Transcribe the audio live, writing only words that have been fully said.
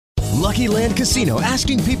Lucky Land Casino,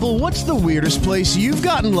 asking people, what's the weirdest place you've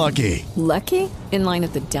gotten lucky? Lucky? In line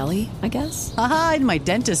at the deli, I guess? Aha, in my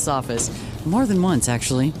dentist's office. More than once,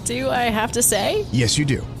 actually. Do I have to say? Yes, you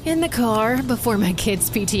do. In the car before my kids'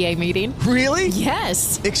 PTA meeting. Really?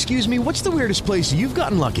 Yes. Excuse me, what's the weirdest place you've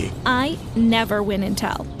gotten lucky? I never win and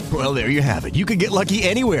tell. Well, there you have it. You can get lucky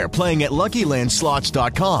anywhere, playing at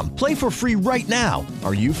LuckyLandSlots.com. Play for free right now.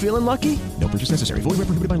 Are you feeling lucky? No purchase necessary. Void where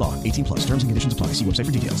prohibited by law. 18 plus. Terms and conditions apply. See website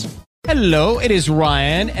for details. Hello, it is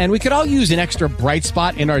Ryan, and we could all use an extra bright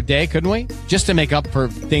spot in our day, couldn't we? Just to make up for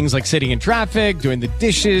things like sitting in traffic, doing the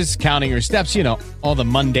dishes, counting your steps, you know, all the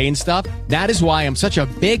mundane stuff. That is why I'm such a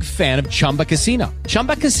big fan of Chumba Casino.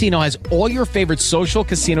 Chumba Casino has all your favorite social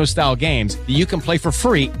casino-style games that you can play for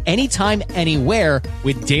free anytime, anywhere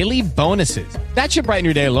with daily bonuses. That should brighten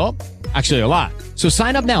your day a little. Actually, a lot. So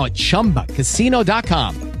sign up now at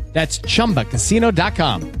ChumbaCasino.com. That's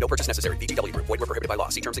ChumbaCasino.com. No purchase necessary. VGW Group. Void where prohibited by law.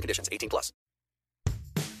 See terms and conditions. 18 plus.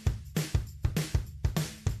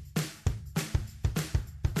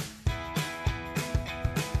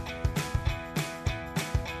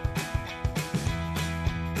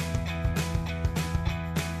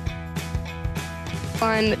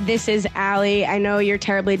 This is Allie. I know you're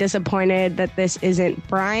terribly disappointed that this isn't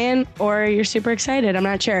Brian, or you're super excited. I'm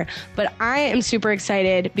not sure. But I am super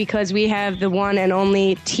excited because we have the one and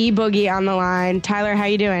only T-Boogie on the line. Tyler, how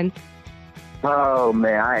you doing? Oh,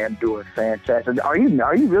 man, I am doing fantastic. Are you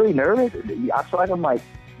really nervous? I feel like I'm like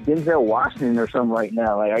Denzel Washington or something right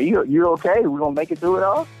now. Like, you okay? We're going to make it through it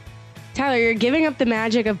all? Tyler, you're giving up the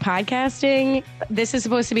magic of podcasting. This is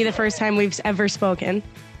supposed to be the first time we've ever spoken.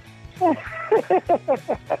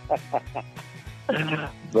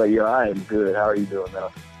 But yeah, I am good. How are you doing,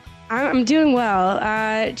 though? I'm doing well.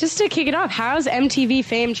 Just to kick it off, how's MTV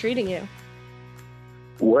Fame treating you?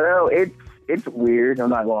 Well, it's weird. I'm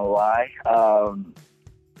not going to lie.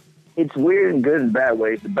 It's weird in good and bad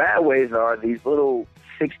ways. The bad ways are these little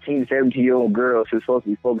 16, 17-year-old girls who are supposed to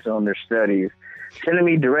be focusing on their studies sending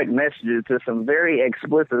me direct messages to some very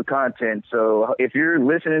explicit content. So if you're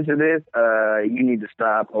listening to this, you need to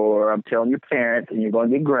stop, or I'm telling your parents and you're going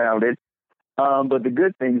to get grounded. But the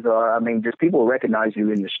good things are, I mean, just people recognize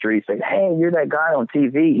you in the streets, say, hey, you're that guy on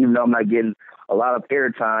TV, even though I'm not getting a lot of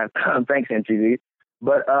airtime. Thanks, MTV.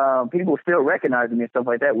 But people still recognize me and stuff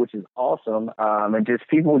like that, which is awesome. And just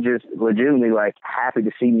people just legitimately like happy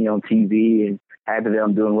to see me on TV and happy that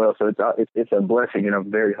I'm doing well. So it's a blessing, and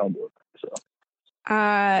I'm very humble. So.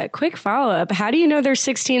 Quick follow-up. How do you know they're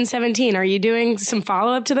 16, 17? Are you doing some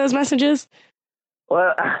follow-up to those messages?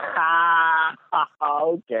 Well, okay,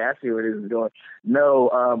 I see where this is going. No,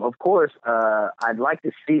 of course, I'd like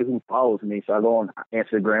to see who follows me. So I go on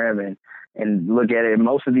Instagram and look at it.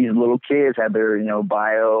 Most of these little kids have their,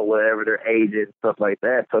 bio, whatever their age is, stuff like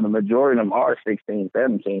that. So the majority of them are 16,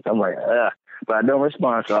 17. So I'm like, but I don't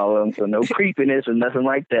respond to all of them. So no creepiness or nothing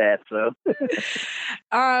like that. So,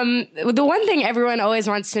 the one thing everyone always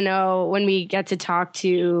wants to know when we get to talk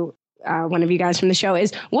to one of you guys from the show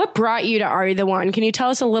is, what brought you to Are You the One? Can you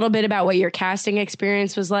tell us a little bit about what your casting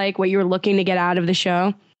experience was like, what you were looking to get out of the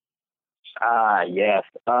show? Yes.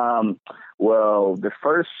 Well, the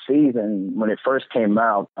first season, when it first came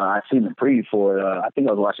out, I seen the preview for it. I think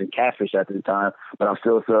I was watching Catfish at the time, but I'm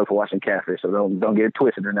still for watching Catfish, so don't get it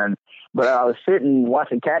twisted or nothing. But I was sitting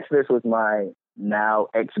watching Catfish with my now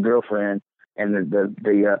ex-girlfriend, and the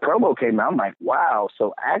promo came out. I'm like, wow.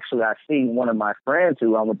 So actually, I seen one of my friends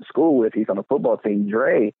who I went to school with. He's on the football team,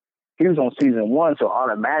 Dre. He was on season 1, so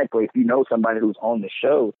automatically, if you know somebody who's on the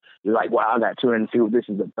show, you're like, wow, I got to in and see what this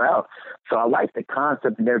is about. So I like the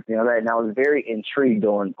concept and everything like that, and I was very intrigued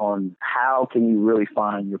on how can you really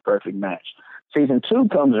find your perfect match. Season 2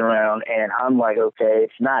 comes around, and I'm like, okay,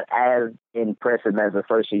 it's not as impressive as the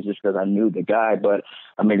first season because I knew the guy, but,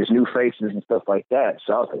 I mean, there's new faces and stuff like that.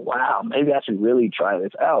 So I was like, wow, maybe I should really try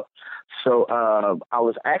this out. So I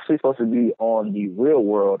was actually supposed to be on The Real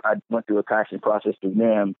World. I went through a casting process through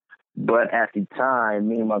them. But at the time,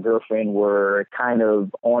 me and my girlfriend were kind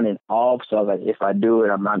of on and off. So I was like, if I do it,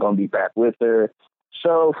 I'm not going to be back with her.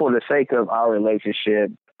 So for the sake of our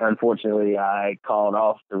relationship, unfortunately, I called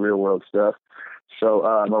off the Real World stuff. So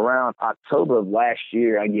around October of last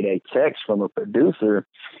year, I get a text from a producer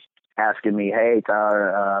asking me, hey,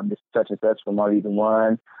 Tyler, this is such and such from Are You the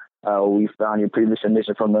One? We found your previous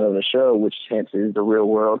submission from another show, which hence is The Real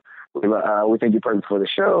World. We think you're perfect for the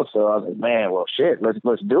show. So I was like, man, well, shit, let's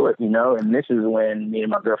do it, And this is when me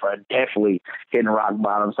and my girlfriend are definitely hitting rock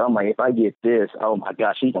bottom. So I'm like, if I get this, oh my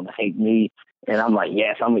gosh, she's gonna hate me. And I'm like,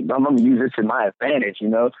 yes, I'm gonna use this to my advantage,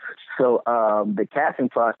 So the casting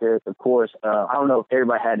process, of course, I don't know if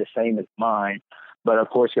everybody had the same as mine, But of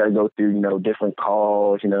course, you got to go through, different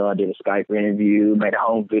calls. I did a Skype interview, made a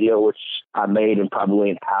home video, which I made in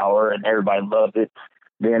probably an hour, and everybody loved it.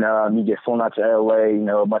 Then you get flown out to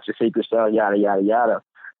LA, a bunch of secret stuff, yada, yada, yada.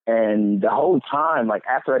 And the whole time, like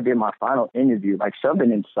after I did my final interview, like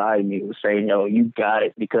something inside me was saying, you got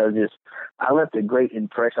it, because I left a great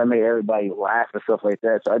impression. I made everybody laugh and stuff like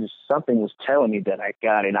that. So something was telling me that I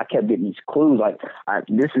got it. And I kept getting these clues. Like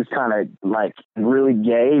this is kind of like really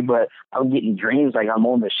gay, but I'm getting dreams like I'm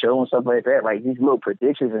on the show and stuff like that. Like these little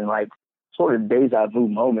predictions and like sort of deja vu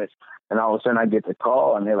moments. And all of a sudden I get the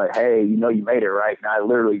call and they're like, hey, you made it, right? And I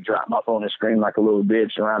literally dropped my phone and screamed like a little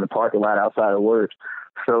bitch around the parking lot outside of work.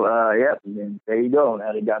 So, and there you go.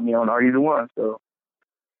 Now they got me on Are You the One? So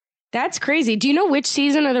that's crazy. Do you know which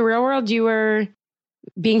season of The Real World you were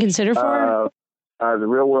being considered for? The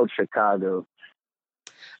Real World Chicago.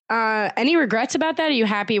 Any regrets about that? Are you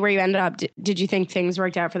happy where you ended up? Did you think things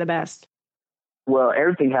worked out for the best? Well,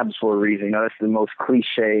 everything happens for a reason. That's the most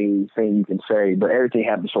cliche thing you can say, but everything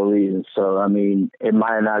happens for a reason. So, I mean, it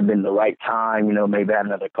might have not been the right time, maybe I had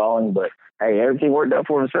another calling, but hey, everything worked out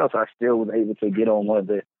for itself. I still was able to get on one of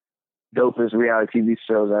the dopest reality TV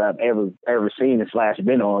shows that I've ever seen and /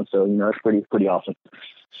 been on. So, it's pretty awesome.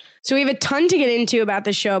 So we have a ton to get into about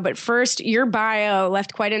the show, but first, your bio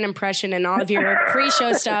left quite an impression and all of your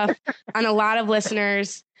pre-show stuff on a lot of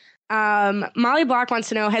listeners. Molly Block wants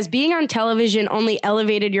to know, has being on television only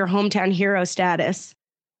elevated your hometown hero status?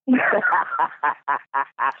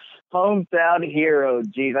 Hometown hero,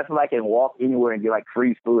 geez, that's like I can walk anywhere and get like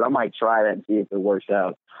free food. I might try that and see if it works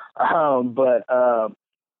out. But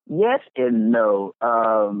yes and no.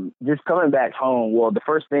 Just coming back home, well, the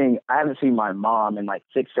first thing, I haven't seen my mom in like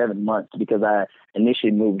 6-7 months because I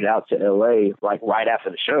initially moved out to LA like right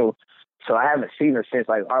after the show. So I haven't seen her since.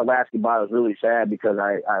 Like our last goodbye was really sad because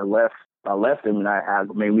I left him, and I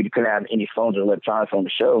mean we couldn't have any phones or electronics on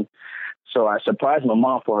the show. So I surprised my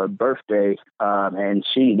mom for her birthday, and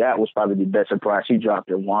that was probably the best surprise. She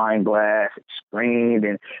dropped her wine glass, and screamed,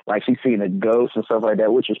 and like she's seen a ghost and stuff like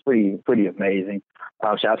that, which was pretty amazing.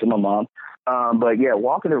 Shout out to my mom. But yeah,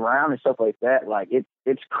 walking around and stuff like that, like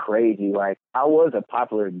it's crazy. Like I was a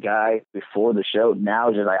popular guy before the show. Now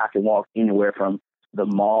it's just like I can walk anywhere from the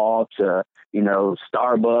mall to,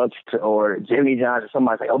 Starbucks or Jimmy John's, or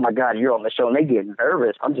somebody's like, oh my God, you're on the show, and they get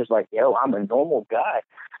nervous. I'm just like, yo, I'm a normal guy.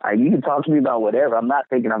 You can talk to me about whatever. I'm not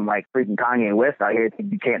thinking I'm like freaking Kanye West out here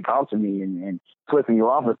thinking you can't talk to me and flipping you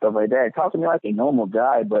off and stuff like that. Talk to me like a normal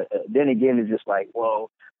guy. But then again, it's just like, well,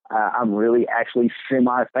 I'm really actually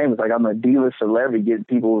semi-famous. Like I'm a D-list celebrity, getting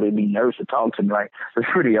people to be nervous to talk to me. Like it's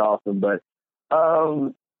pretty awesome. But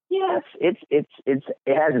yes, it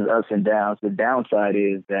has its ups and downs. The downside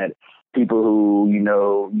is that people who,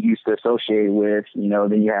 used to associate with,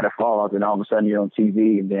 then you had a fall off and all of a sudden you're on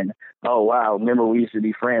TV and then, oh, wow, remember we used to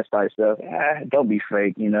be friends type stuff. Don't be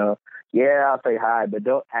fake, Yeah, I'll say hi, but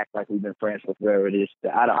don't act like we've been friends for forever.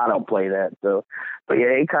 I don't play that. So, but yeah,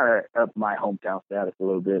 it kind of upped my hometown status a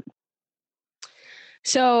little bit.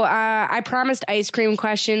 So I promised ice cream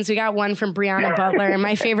questions. We got one from Brianna Butler. And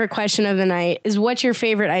my favorite question of the night is, what's your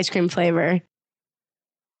favorite ice cream flavor?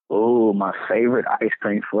 Oh, my favorite ice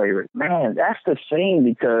cream flavor. Man, that's the thing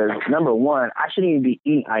because, number one, I shouldn't even be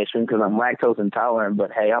eating ice cream because I'm lactose intolerant,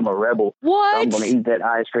 but hey, I'm a rebel. What? So I'm going to eat that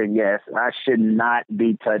ice cream, yes. I should not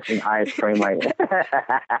be touching ice cream like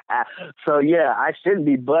that. So, yeah, I shouldn't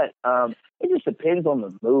be, but it just depends on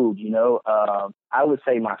the mood, I would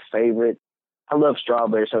say my favorite, I love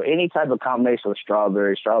strawberries. So any type of combination of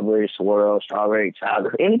strawberry swirl, strawberry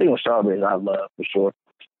chocolate, anything with strawberries I love for sure.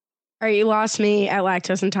 All right, you lost me at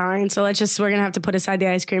lactose intolerant, so we're going to have to put aside the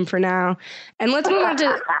ice cream for now. And let's move on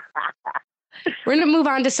to, we're going to move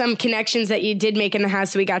on to some connections that you did make in the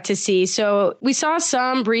house that we got to see. So we saw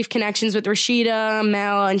some brief connections with Rashida,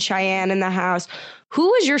 Mel, and Cheyenne in the house. Who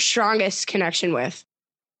was your strongest connection with?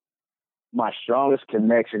 My strongest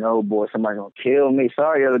connection, oh boy, somebody's going to kill me.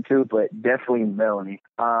 Sorry, other two, but definitely Melanie.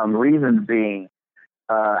 Reason being,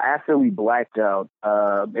 after we blacked out,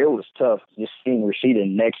 it was tough just seeing Rashida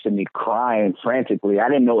next to me crying frantically. I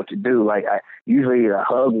didn't know what to do. Like, usually a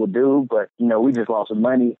hug will do, but, we just lost some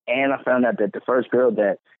money. And I found out that the first girl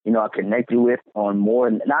that, I connected with on more,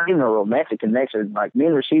 not even a romantic connection, like me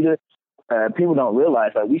and Rashida, people don't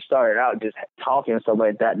realize, like, we started out just talking and stuff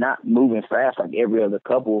like that, not moving fast like every other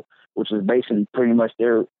couple, which was basically pretty much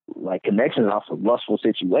their, like, connections off of lustful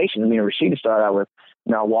situations. I mean, Rashida started out with,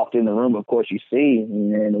 I walked in the room, of course, you see,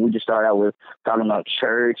 and we just started out with talking about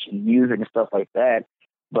church and music and stuff like that.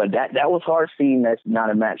 But that was hard seeing that's not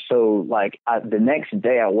a match. So, like, the next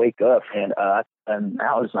day I wake up and I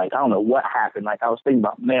was like, I don't know what happened. Like, I was thinking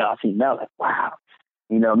about Mel. I see Mel, like, wow.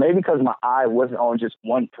 maybe because my eye wasn't on just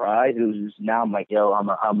one prize. It was just, now I'm like, yo,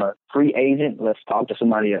 I'm a free agent. Let's talk to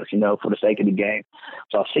somebody else, for the sake of the game.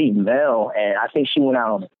 So I see Mel, and I think she went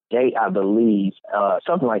out on a date, I believe,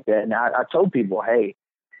 something like that. And I told people, hey,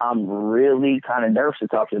 I'm really kind of nervous to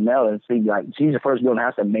talk to Mel and see, like, she's the first girl in the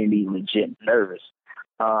house that made me legit nervous.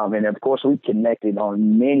 And of course, we connected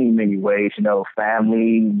on many, many ways,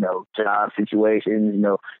 family, job situations,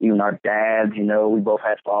 even our dads, we both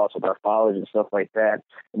had faults with our fathers and stuff like that.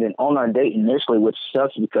 And then on our date initially, which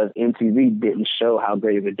sucks because MTV didn't show how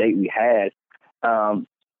great of a date we had,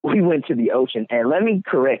 we went to the ocean. And let me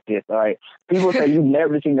correct this, all right? People say you've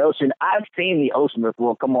never seen the ocean. I've seen the ocean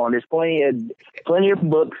before. Come on, there's plenty of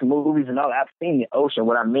books, movies, and all that. I've seen the ocean.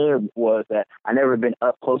 What I mean was that I never been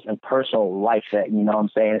up close and personal like that, you know what I'm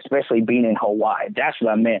saying? Especially being in Hawaii. That's what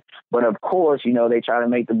I meant. But of course, they try to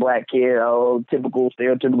make the black kid, typical,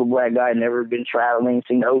 stereotypical black guy, never been traveling,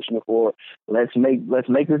 seen the ocean before. Let's make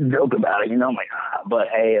this joke about it, I'm like, but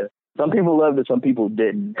hey, some people loved it, some people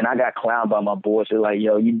didn't. And I got clowned by my boys. They're like,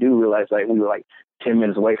 yo, you do realize, like, we were like 10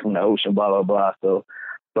 minutes away from the ocean, blah, blah, blah. So,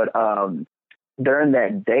 but during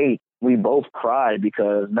that date, we both cried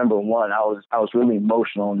because, number one, I was really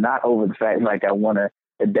emotional, not over the fact, like, I wanted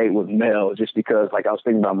a date with Mel, just because, like, I was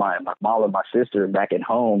thinking about my mom and my sister back at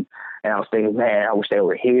home. And I was thinking, man, I wish they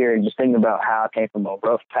were here. And just thinking about how I came from a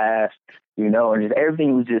rough past, and just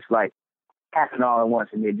everything was just, like, happening all at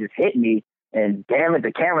once. And it just hit me. And damn it,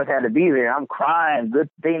 the cameras had to be there. I'm crying. Good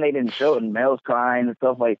thing they didn't show it. And Mel's crying and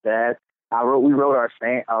stuff like that. We wrote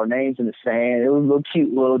our names in the sand. It was a little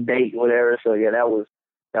cute little date, whatever. So yeah, that was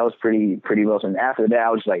pretty emotional. And after that, I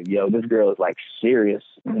was like, yo, this girl is like serious,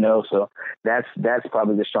 So that's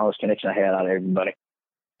probably the strongest connection I had out of everybody.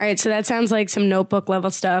 All right, so that sounds like some Notebook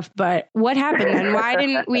level stuff. But what happened then? Why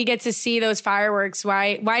didn't we get to see those fireworks?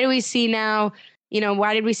 Why do we see now?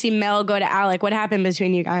 Why did we see Mel go to Alec? What happened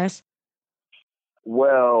between you guys?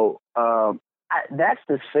 Well, that's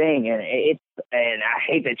the thing, and I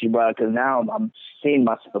hate that you brought it because now I'm seeing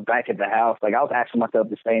myself back at the house. Like, I was asking myself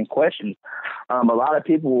the same questions. A lot of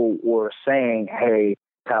people were saying, "Hey,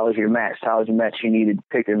 Tyler's your match. Tyler's your match. You need to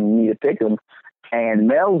pick him. You need to pick him." And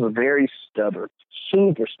Mel's very stubborn,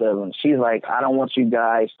 super stubborn. She's like, "I don't want you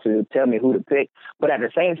guys to tell me who to pick." But at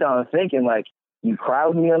the same time, I'm thinking, like, you cried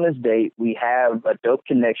with me on this date. We have a dope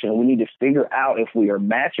connection. We need to figure out if we are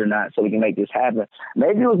matched or not so we can make this happen.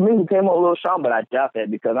 Maybe it was me who came on a little strong, but I doubt that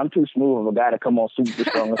because I'm too smooth of a guy to come on super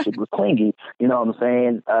strong and super clingy. You know what I'm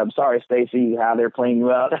saying? I'm sorry, Stacey, how they're playing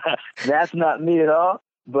you out. That's not me at all.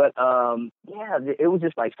 But, yeah, it was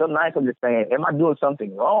just like some nights I'm just saying, am I doing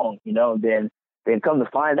something wrong? Then come to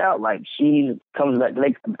find out, like, she comes back,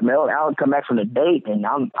 like, Mel and Alan come back from the date, and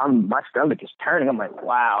my stomach is turning. I'm like,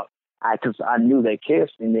 wow. Because I knew they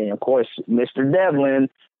kissed. And then, of course, Mr. Devlin,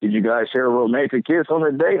 did you guys share a romantic kiss on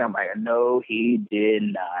the date? I'm like, no, he did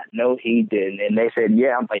not. No, he didn't. And they said,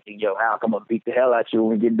 yeah. I'm like, yo, Al, I'm going to beat the hell out of you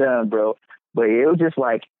when we get done, bro. But it was just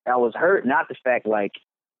like, I was hurt, not the fact, like,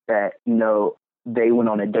 that, they went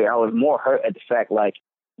on a date. I was more hurt at the fact, like,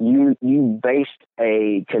 you based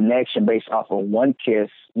a connection based off of one kiss.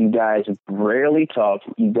 You guys rarely talked.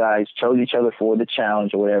 You guys chose each other for the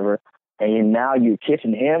challenge or whatever. And now you're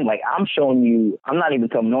kissing him. Like, I'm showing you, I'm not even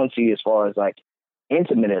coming on to you as far as, like,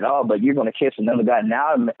 intimate at all, but you're going to kiss another guy.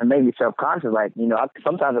 Now it made me self-conscious. Like,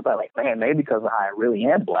 sometimes I thought, like, man, maybe because I really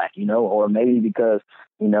am black, or maybe because,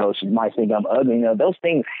 she might think I'm ugly. Those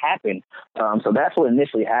things happen. So that's what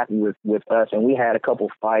initially happened with us. And we had a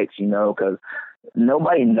couple fights, because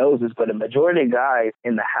nobody knows this, but a majority of guys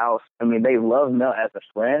in the house, I mean, they love Mel as a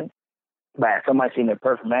friend, but somebody seen their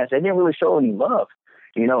perfect match, they didn't really show any love.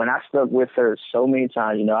 And I stuck with her so many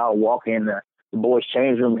times. I'll walk in the boys'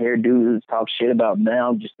 change room, hear dudes talk shit about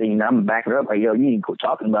Mel. Just thinking, I'm backing her up. Like, yo, you need to quit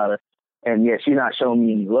talking about her. And yeah, she's not showing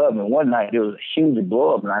me any love. And one night there was a huge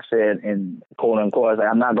blow up, and I said, and quote unquote, I was like,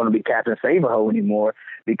 I'm not going to be Captain Save-A-Ho anymore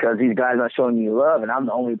because these guys aren't showing me love, and I'm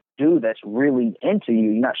the only dude that's really into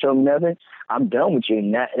you. You're not showing me nothing. I'm done with you.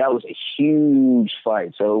 And that was a huge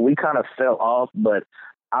fight. So we kind of fell off, but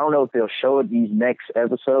I don't know if they'll show it these next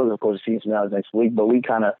episodes. Of course, the season finale is next week, but we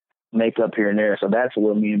kind of make up here and there. So that's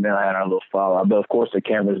where me and Mel had our little fallout. But of course, the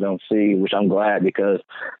cameras don't see, which I'm glad because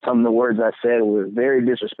some of the words I said were very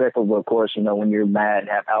disrespectful. But of course, when you're mad and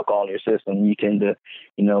have alcohol in your system, you tend to,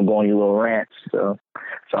 go on your little rants. So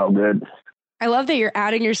it's all good. I love that you're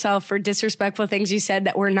outing yourself for disrespectful things you said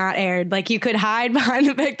that were not aired. Like, you could hide behind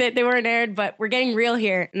the fact that they weren't aired, but we're getting real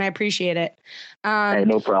here, and I appreciate it. Hey,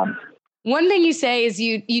 no problem. One thing you say is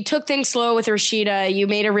you took things slow with Rashida. You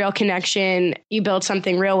made a real connection. You built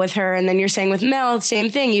something real with her. And then you're saying with Mel,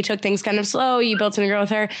 same thing. You took things kind of slow. You built something real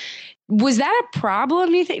with her. Was that a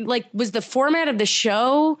problem, you think? Like, was the format of the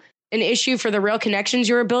show an issue for the real connections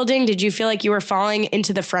you were building? Did you feel like you were falling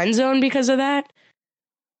into the friend zone because of that?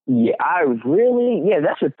 Yeah,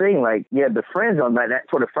 that's the thing. Like, the friend zone, like that,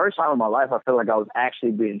 for the first time in my life, I feel like I was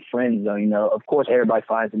actually being friend zone. You know, of course, everybody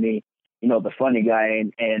finds me, the funny guy,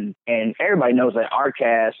 and everybody knows that our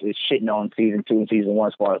cast is shitting on season 2 and season 1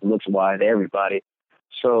 as far as looks wise, everybody.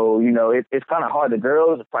 So, it's kind of hard. The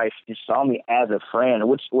girls probably just saw me as a friend,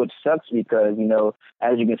 which sucks because,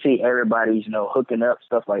 as you can see, everybody's, hooking up,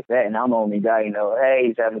 stuff like that. And I'm the only guy, hey,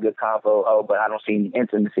 he's having a good convo, but I don't see any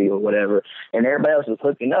intimacy or whatever. And everybody else is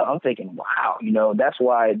hooking up. I'm thinking, wow, that's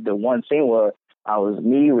why the one scene where I was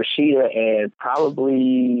me, Rashida, and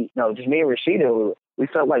probably, just me and Rashida, we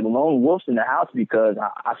felt like lone wolves in the house because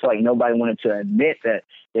I feel like nobody wanted to admit that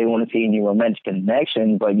they want to see any romantic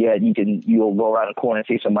connection, but yet you'll go around the corner and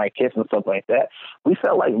see somebody kiss and stuff like that. We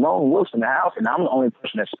felt like lone wolves in the house, and I'm the only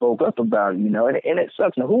person that spoke up about it, and it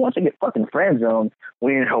sucks. Now, who wants to get fucking friend zoned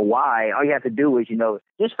when you're in Hawaii? All you have to do is,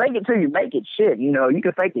 just fake it till you make it. Shit, you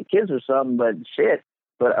can fake the kids or something, but shit.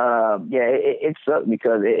 But, it sucks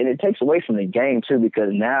because it takes away from the game, too,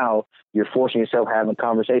 because now you're forcing yourself having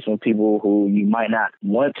conversation with people who you might not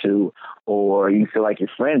want to, or you feel like you're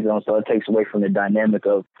friend zone. So it takes away from the dynamic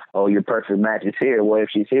of, oh, your perfect match is here. Well, if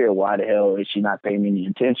she's here, why the hell is she not paying me any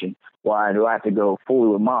attention? Why do I have to go fully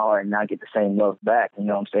with my heart and not get the same love back? You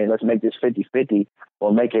know what I'm saying? Let's make this 50-50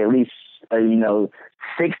 or make it at least,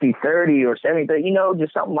 60-30 or 70-30,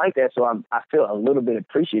 just something like that. So I feel a little bit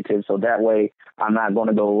appreciative. So that way I'm not going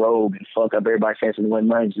to go rogue and fuck up everybody's chances to win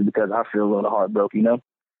money just because I feel a little heartbroken,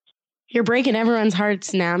 You're breaking everyone's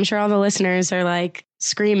hearts now. I'm sure all the listeners are like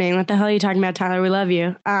screaming, what the hell are you talking about, Tyler? We love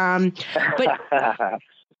you. But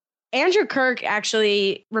Andrew Kirk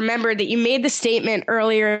actually remembered that you made the statement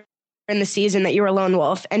earlier in the season that you were a lone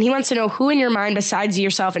wolf. And he wants to know who in your mind besides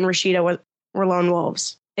yourself and Rashida were lone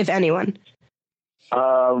wolves, if anyone.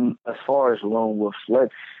 As far as lone wolves,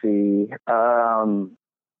 let's see.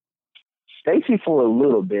 Stacey for a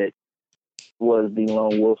little bit was the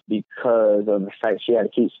lone wolf because of the fact she had to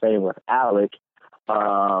keep staying with Alec.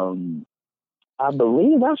 I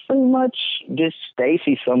believe that's pretty much just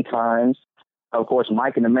Stacey sometimes. Of course,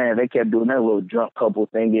 Mike and the man, they kept doing their little drunk couple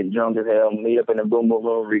thing, getting drunk as hell, meet up in the boom boom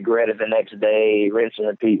room, regret it the next day, rinse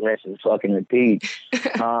and fucking repeat.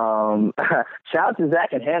 Shout out to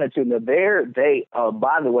Zach and Hannah too. Now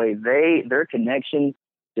by the way, their connection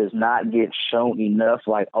does not get shown enough.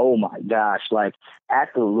 Like, oh my gosh, like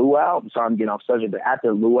at the luau. I'm sorry, I'm getting off subject, but at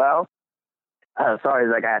the luau. Sorry,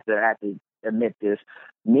 like I have to admit this.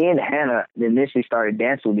 Me and Hannah initially started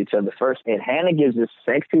dancing with each other first, and Hannah gives this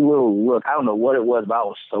sexy little look. I don't know what it was, but I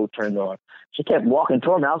was so turned on. She kept walking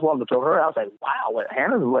toward me. I was walking toward her. I was like, "Wow, what?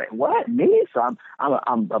 Hannah's like, what? Me?" So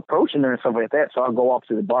I'm approaching her and stuff like that. So I go off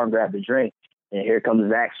to the bar and grab the drink, and here comes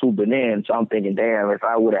Zach swooping in. So I'm thinking, damn, if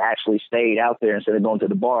I would have actually stayed out there instead of going to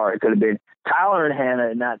the bar, it could have been Tyler and Hannah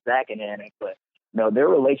and not Zach and Hannah. But no, their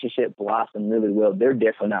relationship blossomed really well. They're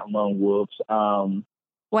definitely not lone wolves.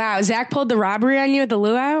 Wow, Zach pulled the robbery on you at the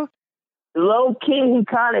luau? Low key, he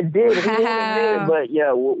kind of did. He didn't admit it, but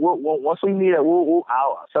yeah, once we meet up,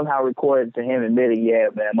 I'll somehow record it to him admitting, yeah,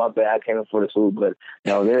 man, my bad, I came in for the swoop, but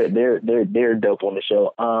no, they're dope on the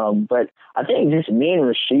show. But I think just me and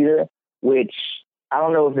Rashida, which I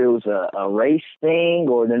don't know if it was a race thing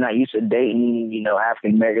or they're not used to dating,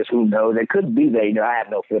 African Americans. Who knows? It could be that, I have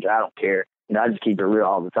no filter. I don't care. I just keep it real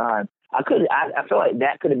all the time. I feel like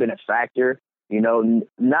that could have been a factor.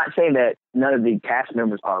 Not saying that none of the cast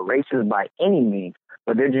members are racist by any means,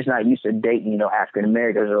 but they're just not used to dating, African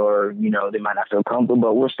Americans, or, they might not feel comfortable,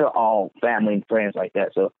 but we're still all family and friends like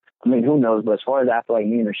that. So, I mean, who knows? But as far as I feel like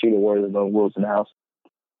me and Rashida were the wolves in the house.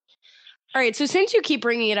 All right. So since you keep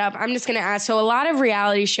bringing it up, I'm just going to ask. So a lot of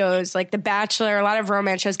reality shows like The Bachelor, a lot of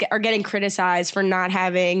romance shows are getting criticized for not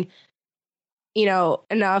having,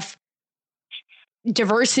 enough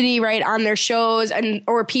diversity, right, on their shows,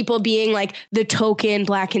 or people being like the token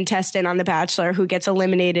Black contestant on The Bachelor who gets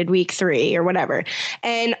eliminated week 3 or whatever.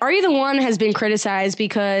 And Are You the One has been criticized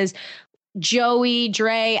because Joey,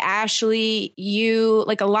 Dre, Ashley, you,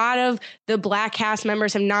 like a lot of the Black cast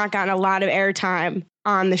members have not gotten a lot of airtime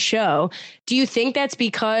on the show. Do you think that's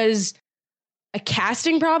because a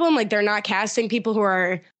casting problem? Like they're not casting people who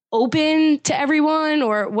are open to everyone?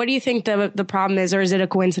 Or what do you think the problem is? Or is it a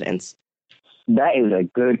coincidence? That is a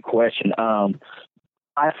good question.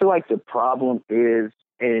 I feel like the problem is,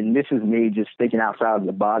 and this is me just thinking outside of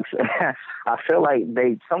the box, I feel like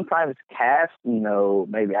they sometimes cast,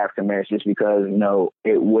 maybe African Americans just because,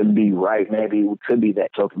 it would be right. Maybe it could be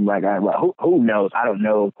that token Black guy. But who knows? I don't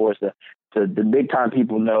know. Of course, the the big time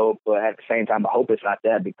people know, but at the same time, I hope it's not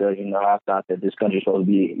that because, I thought that this country's supposed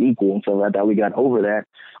to be equal. And so I thought we got over that.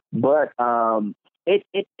 But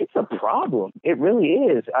it's a problem. It really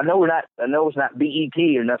is. I know it's not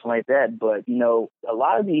BET or nothing like that, but, a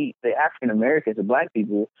lot of the African Americans, the black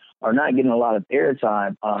people, are not getting a lot of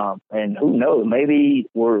airtime. And who knows? Maybe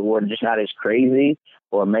we're just not as crazy,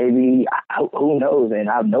 or maybe who knows? And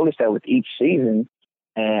I've noticed that with each season.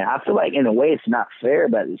 And I feel like in a way it's not fair,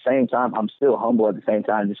 but at the same time, I'm still humble at the same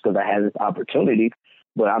time just because I had this opportunity.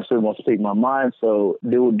 But I'm still going to speak my mind. So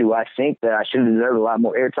do I think that I should deserve a lot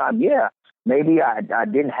more airtime? Yeah. Maybe I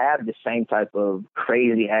didn't have the same type of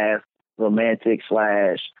crazy ass romantic /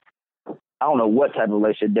 I don't know what type of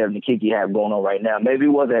relationship Devin and Kiki have going on right now. Maybe it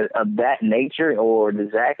wasn't of that nature or the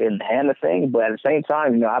Zach and Hannah thing, but at the same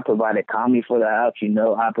time, I provided comedy for the house.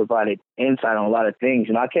 I provided insight on a lot of things.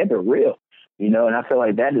 I kept it real. And I feel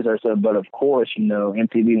like that deserves it. But of course,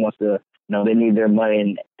 MTV wants to, they need their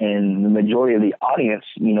money, and the majority of the audience,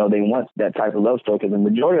 they want that type of love story, because the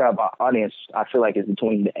majority of our audience, I feel like, is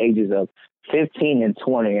between the ages of 15 and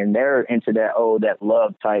 20, and they're into that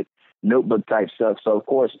love type, Notebook type stuff. So of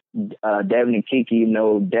course, Devin and Kiki,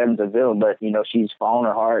 Devin's a villain, but she's falling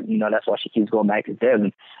her heart. That's why she keeps going back to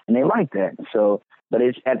Devin, and they like that. So. But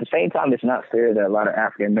it's at the same time, it's not fair that a lot of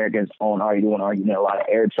African Americans are getting a lot of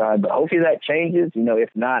airtime. But hopefully that changes. If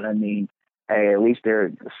not, hey, at least they're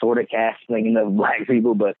sort of casting of black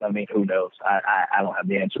people. But who knows? I don't have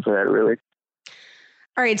the answer for that really.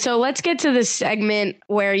 All right, so let's get to the segment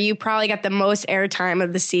where you probably got the most airtime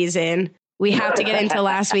of the season. We have to get into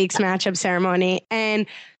last week's matchup ceremony. And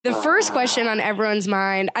the first question on everyone's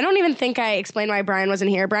mind, I don't even think I explained why Brian wasn't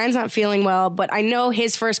here. Brian's not feeling well, but I know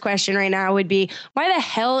his first question right now would be, why the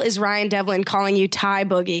hell is Ryan Devlin calling you Ty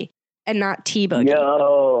Boogie and not T Boogie?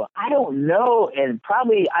 Yo, I don't know. And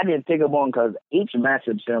probably I didn't think of one because each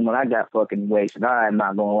matchup ceremony, I got fucking wasted. I'm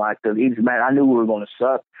not going to lie, because each match, I knew we were going to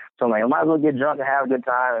suck. So I'm like, I might as well get drunk and have a good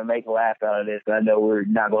time and make a laugh out of this. I know we're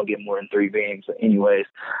not going to get more than 3 beings anyways.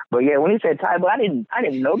 But yeah, when he said Ty, but I didn't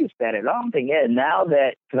notice that at all. I'm thinking, yeah, now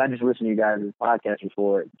that, because I just listened to you guys' podcast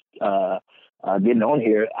before getting on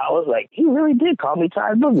here, I was like, he really did call me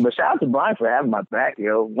Ty Boogie. But shout out to Brian for having my back,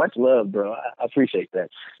 yo. Much love, bro. I appreciate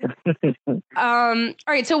that. All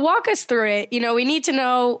right, so walk us through it. We need to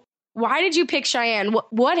know, why did you pick Cheyenne?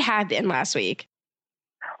 What happened last week?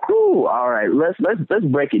 Ooh, all right, let's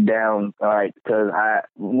break it down. All right, because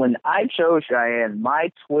when I chose Cheyenne,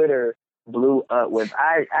 my Twitter blew up with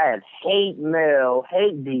I had hate mail,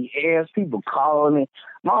 hate DMs, people calling me.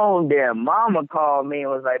 My own damn mama called me and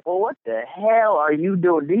was like, "Well, what the hell are you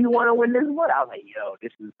doing? Do you want to win this one?" I was like, "Yo,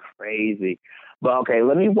 this is crazy." But okay,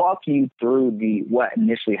 let me walk you through what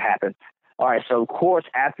initially happened. All right, so of course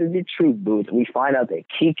after the truth booth, we find out that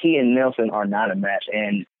Kiki and Nelson are not a match,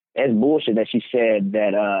 and that's bullshit that she said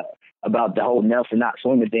that about the whole Nelson not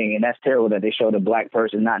swimming thing, and that's terrible that they showed a black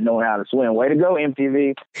person not knowing how to swim. Way to go,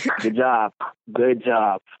 MTV. Good job. Good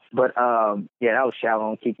job. But, yeah, that was shallow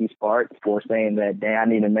on Kiki's part for saying that, damn,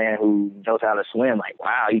 I need a man who knows how to swim. Like,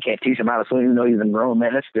 wow, you can't teach him how to swim even though he's a grown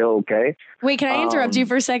man. That's still okay. Wait, can I interrupt you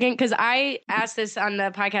for a second? Because I asked this on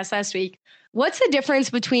the podcast last week. What's the difference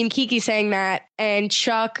between Kiki saying that and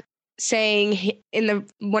Chuck saying in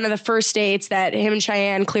one of the first dates that him and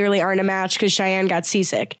Cheyenne clearly aren't a match because Cheyenne got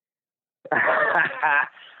seasick? I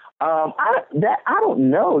don't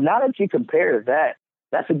know. Now that you compare that,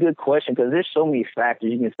 that's a good question because there's so many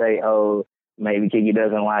factors. You can say, oh, maybe Kiki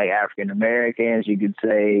doesn't like African Americans. You could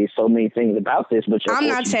say so many things about this, but I'm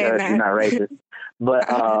not saying that. She's not racist. But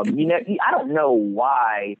I don't know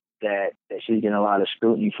why that she's getting a lot of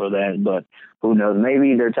scrutiny for that. But who knows?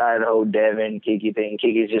 Maybe they're tired of the whole Devin Kiki thing.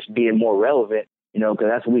 Kiki's just being more relevant, because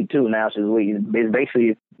that's week 2 now. She's week. It's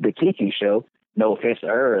basically the Kiki show. No offense to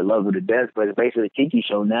her, I love her to death, but it's basically the Kiki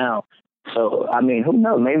show now. So, who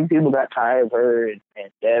knows? Maybe people got tired of her and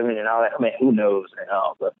Devin and all that. Who knows at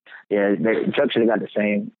all? But, yeah, Chuck should have got the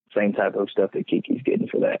same type of stuff that Kiki's getting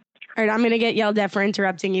for that. All right, I'm going to get yelled at for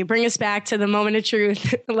interrupting you. Bring us back to the moment of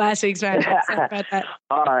truth, last week's match. Sorry about that.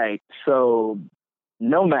 All right, so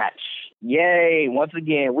no match. Yay. Once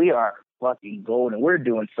again, we are fucking golden. We're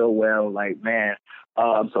doing so well. Like, man.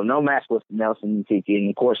 So no match with Nelson and Kiki. And,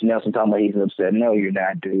 of course, Nelson talking about he's upset. No, you're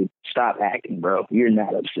not, dude. Stop acting, bro. You're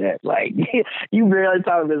not upset. Like, you barely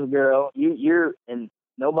talk to this girl. You're and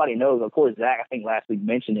nobody knows. Of course, Zach, I think last week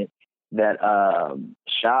mentioned it, that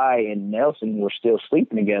Shy and Nelson were still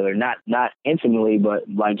sleeping together. Not intimately, but,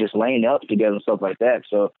 like, just laying up together and stuff like that.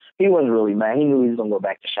 So he wasn't really mad. He knew he was going to go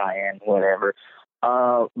back to Cheyenne, whatever.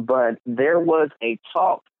 But there was a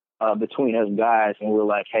talk between us guys, and we were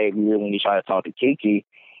like, hey, we really need to try to talk to Kiki.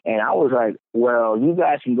 And I was like, well, you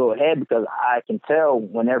guys can go ahead because I can tell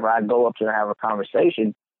whenever I go up to have a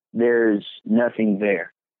conversation, there's nothing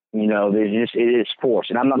there. You know, it is forced.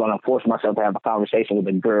 And I'm not going to force myself to have a conversation with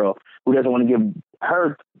a girl who doesn't want to give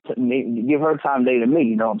her time of day to me.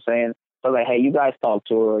 You know what I'm saying? So like, hey, you guys talk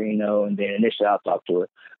to her, you know, and then initially I'll talk to her.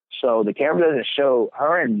 So the camera doesn't show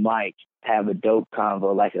her and Mike have a dope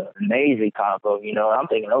convo, like an amazing convo, you know. I'm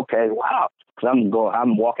thinking, okay, wow. Because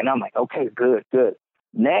I'm walking, I'm like, okay, good.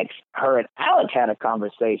 Next, her and Alex had a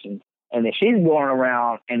conversation. And then she's going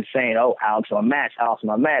around and saying, oh, Alex my match.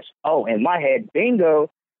 Oh, in my head,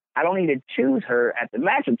 bingo, I don't need to choose her at the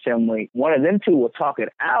matchup ceremony. One of them two will talk it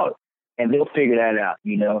out, and they'll figure that out,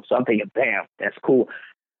 you know. So I'm thinking, bam, that's cool.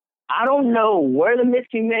 I don't know where the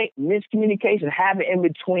miscommunication happened in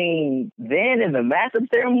between then and the matchup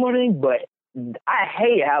ceremony, but I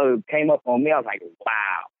hate how it came up on me. I was like,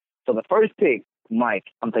 wow. So the first pick, Mike,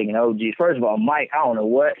 I'm thinking, oh, geez. First of all, Mike, I don't know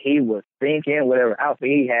what he was thinking, whatever outfit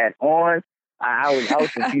he had on. I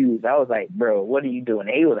was confused. I was like, bro, what are you doing?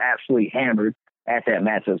 He was absolutely hammered at that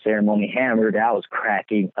matchup ceremony, hammered. I was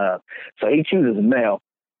cracking up. So he chooses a male.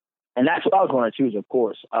 And that's what I was going to choose, of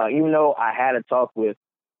course. Even though I had a talk with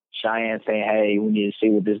Cheyenne saying, hey, we need to see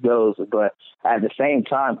what this goes. But at the same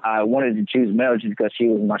time, I wanted to choose Mel just because she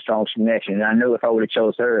was my strongest connection. And I knew if I would have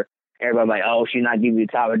chose her, everybody like, oh, she's not giving you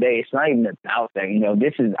the time of day. It's not even about that. You know,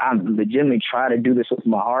 I'm legitimately trying to do this with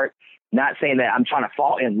my heart. Not saying that I'm trying to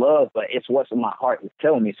fall in love, but it's what's in my heart is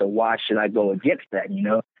telling me. So why should I go against that? You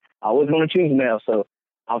know, I was going to choose Mel. So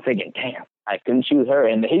I'm thinking, damn, I couldn't choose her.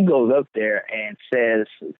 And he goes up there and says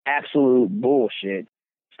absolute bullshit.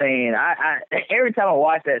 Saying, I every time I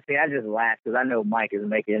watch that scene, I just laugh because I know Mike is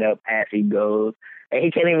making it up as he goes. And he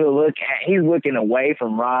can't even look he's looking away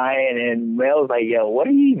from Ryan, and Mel's like, yo, what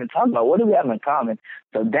are you even talking about? What do we have in common?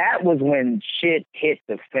 So that was when shit hit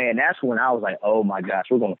the fan. That's when I was like, oh my gosh,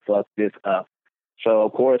 we're going to fuck this up. So,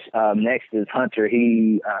 of course, next is Hunter.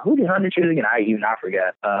 Who did Hunter choose again? I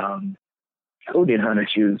forgot. Who did Hunter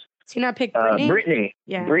choose? Did he not pick Brittany? Brittany.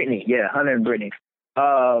 Yeah. Brittany, yeah, Hunter and Brittany.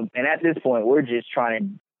 And at this point, we're just trying to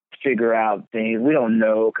figure out things. We don't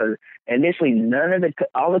know because initially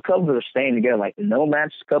all the couples are staying together. Like the no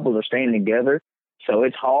match couples are staying together. So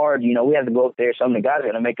it's hard. You know, we have to go up there. Some of the guys are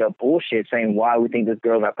going to make up bullshit saying why we think this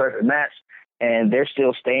girl's our perfect match. And they're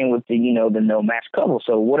still staying with the no match couple.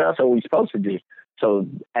 So what else are we supposed to do? So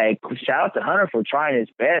shout out to Hunter for trying his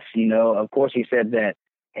best. You know, of course, he said that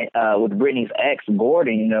with Brittany's ex,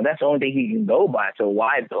 Gordon, you know, that's the only thing he can go by. So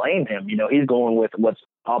why blame him? You know, he's going with what's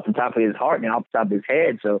off the top of his heart and off the top of his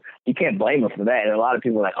head. So you can't blame him for that. And a lot of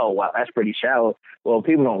people are like, oh, wow, that's pretty shallow. Well,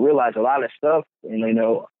 people don't realize a lot of stuff. And, you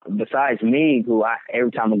know, besides me,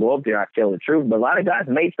 every time I go up there, I tell the truth. But a lot of guys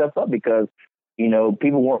made stuff up because, you know,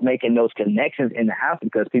 people weren't making those connections in the house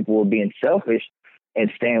because people were being selfish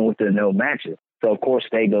and staying with the no matches. So, of course,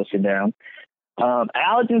 they go sit down.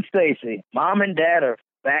 Alex and Stacey, mom and dad are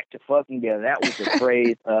back to fucking together. That was the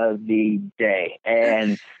phrase of the day.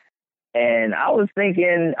 And I was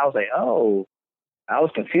thinking, I was like, oh, I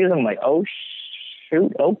was confused. I'm like, oh,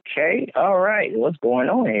 shoot, okay, all right, what's going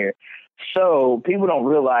on here? So people don't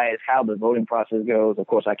realize how the voting process goes. Of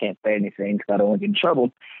course, I can't say anything because I don't want to get in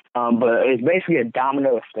trouble. But it's basically a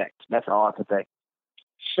domino effect. That's all I have to say.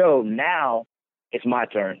 So now it's my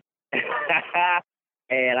turn.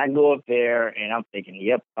 And I go up there, and I'm thinking,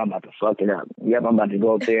 yep, I'm about to fuck it up. Yep, I'm about to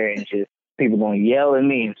go up there, and just people going to yell at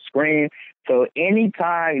me and scream. So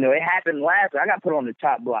anytime, you know, it happened last week. I got put on the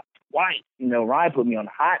top block twice. You know, Ryan put me on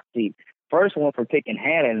the hot seat. First one for picking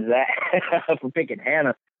Hannah, and that for picking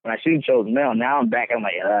Hannah when I should have chose Mel. Now I'm back. I'm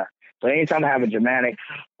like, So anytime I have a dramatic,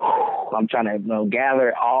 I'm trying to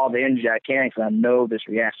gather all the energy I can because I know this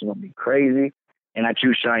reaction will be crazy. And I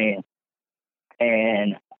choose Cheyenne.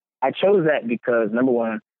 And I chose that because, number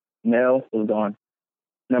one, Mel was gone.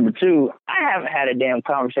 Number two, I haven't had a damn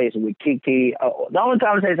conversation with Kiki. The only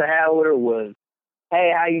conversation I had with her was,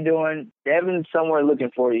 hey, how you doing? Devin's somewhere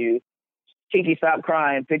looking for you. Kiki, stop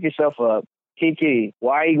crying. Pick yourself up. Kiki,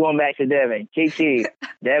 why are you going back to Devin? Kiki,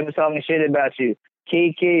 Devin's talking shit about you.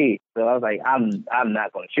 Kiki. So I was like, I'm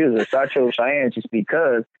not going to choose her. So I chose Cheyenne just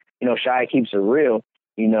because, you know, Shy keeps it real.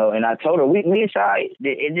 You know, and I told her, me and Shy,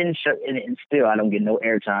 it didn't show, and still I don't get no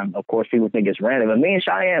airtime. Of course, people think it's random. But me and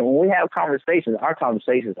Cheyenne, when we have conversations, our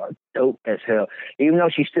conversations are dope as hell. Even though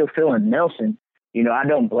she's still feeling Nelson, you know, I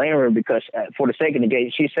don't blame her because for the sake of the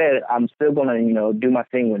game, she said, I'm still going to, you know, do my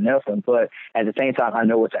thing with Nelson. But at the same time, I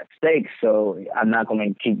know what's at stake. So I'm not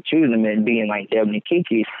going to keep choosing them and being like Devin and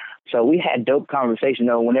Kiki. So we had dope conversation,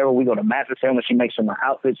 though. Whenever we go to Master Ceremony, she makes some of my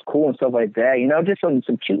outfits cool and stuff like that. You know, just some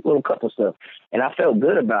cute little couple stuff. And I felt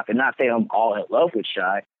good about it. Not saying I'm all in love with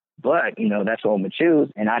Shy, But, that's what I'm going to choose.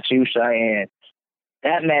 And I choose Cheyenne.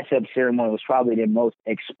 That matchup ceremony was probably the most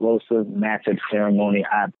explosive matchup ceremony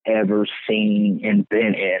I've ever seen and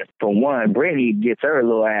been in. For one, Brittany gets her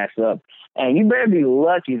little ass up. And you better be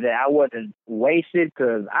lucky that I wasn't wasted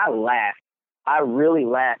because I laughed. I really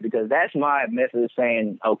laughed because that's my method of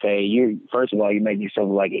saying, okay, first of all, you make yourself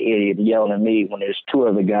like an idiot yelling at me when there's two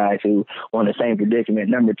other guys who are in the same predicament.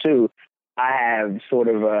 Number two, I have sort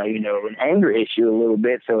of, an anger issue a little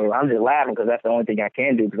bit. So I'm just laughing because that's the only thing I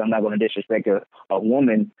can do because I'm not going to disrespect a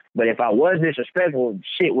woman. But if I was disrespectful,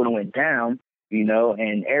 shit would have went down,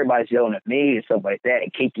 and everybody's yelling at me and stuff like that.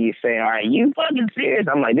 And Kiki is saying, all right, you fucking serious?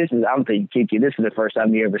 I'm like, I'm thinking, Kiki, this is the first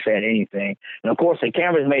time you ever said anything. And of course, the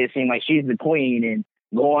cameras made it seem like she's the queen and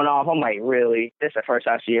going off. I'm like, really? This is the first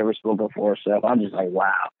time she ever spoke up for herself. I'm just like,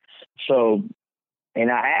 wow. So, and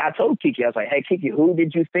I told Kiki, I was like, hey, Kiki, who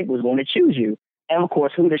did you think was going to choose you? And, of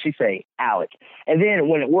course, who did she say? Alec. And then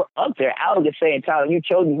when we're up there, Alec is saying, Tyler, you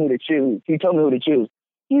told me who to choose. You told me who to choose.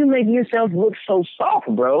 You make yourself look so soft,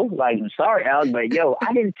 bro. Like, sorry, Alec, but,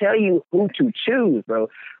 I didn't tell you who to choose, bro.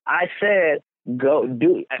 I said, go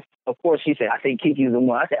do it. Of course, she said, I think Kiki's the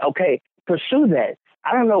one. I said, okay, pursue that.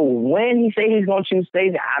 I don't know when he said he's going to choose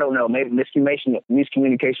Stacey. I don't know. Maybe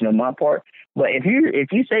miscommunication on my part. But if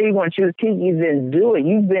you say you're going to choose Kiki, then do it.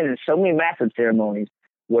 You've been in so many massive ceremonies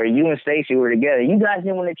where you and Stacey were together. You guys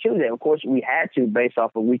didn't want to choose it. Of course, we had to based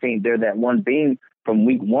off of we think they're that one being from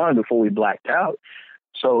week one before we blacked out.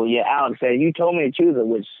 So, yeah, Alex said, you told me to choose it,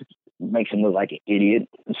 which makes him look like an idiot.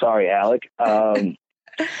 Sorry, Alec.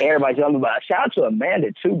 Everybody's talking about it. Shout out to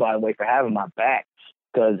Amanda, too, by the way, for having my back.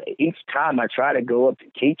 Because each time I try to go up to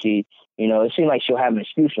Kiki, it seems like she'll have an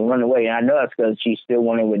excuse and run away. And I know that's because she's still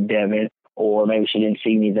wanting with Devin, or maybe she didn't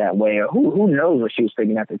see me that way, or who knows what she was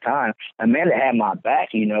thinking at the time. Amanda had my back,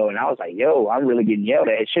 and I was like, yo, I'm really getting yelled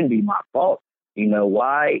at. It shouldn't be my fault.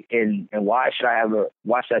 Why? And why should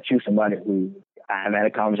I choose somebody who I haven't had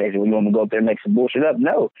a conversation with? You want me to go up there and make some bullshit up?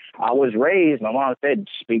 No. I was raised, my mom said,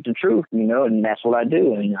 speak the truth, and that's what I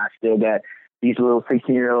do. And I still got these little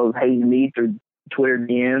 16-year-olds hating me through Twitter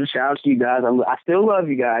DMs. Shout out to you guys. I still love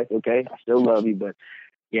you guys, okay? I still love you, but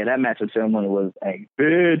yeah, that matchup ceremony was a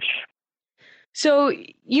bitch. So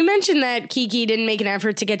you mentioned that Kiki didn't make an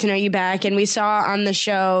effort to get to know you back, and we saw on the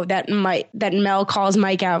show that Mel calls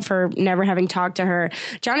Mike out for never having talked to her.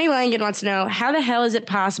 Johnny Langan wants to know, how the hell is it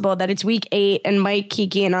possible that it's week 8 and Mike,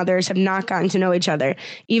 Kiki, and others have not gotten to know each other,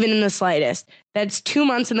 even in the slightest? That's 2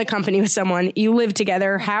 months in the company with someone. You live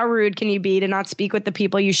together. How rude can you be to not speak with the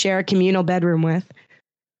people you share a communal bedroom with?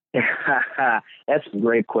 That's a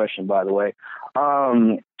great question, by the way.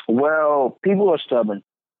 Well, people are stubborn.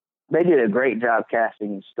 They did a great job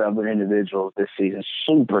casting stubborn individuals this season,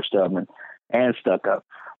 super stubborn and stuck up.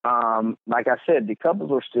 Like I said, the couples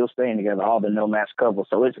were still staying together, all the no-match couples.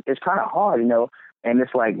 So it's kind of hard, And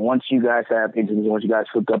it's like once you guys have pictures, once you guys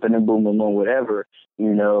hook up in the boom, whatever,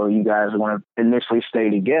 you guys want to initially stay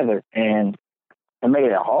together. And it made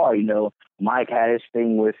it hard, Mike had his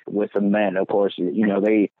thing with Amanda, of course.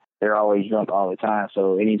 They're always drunk all the time.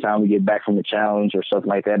 So anytime we get back from the challenge or something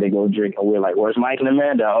like that, they go drink. And we're like, where's Mike and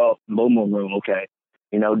Amanda? Oh, boom room. Okay.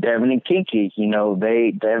 Devin and Kiki,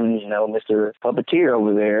 Devin, Mr. Puppeteer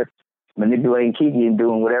over there manipulating Kiki and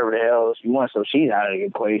doing whatever the hell she wants. So she's out of the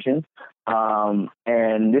equation.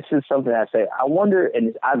 And this is something I say, I wonder,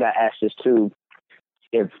 and I got asked this too,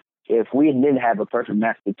 if we didn't have a perfect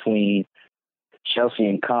match between Chelsea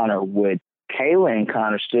and Connor, would Kayla and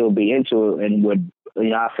Connor still be into it? And would,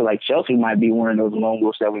 I feel like Chelsea might be one of those lone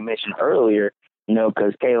wolves that we mentioned earlier,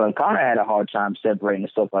 because Kayla and Connor had a hard time separating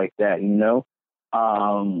and stuff like that,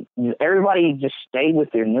 Everybody just stayed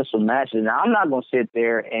with their initial matches. Now, I'm not going to sit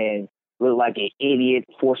there and look like an idiot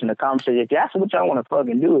forcing a conversation. If that's what y'all want to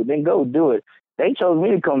fucking do, then go do it. They chose me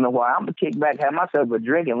to come to Hawaii. I'm going to kick back, have myself a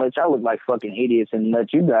drink, and let y'all look like fucking idiots and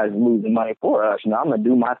let you guys lose the money for us. I'm going to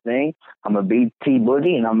do my thing. I'm going to beat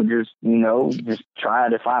T-Boogie, and I'm going to just try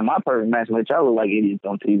to find my perfect match and let y'all look like idiots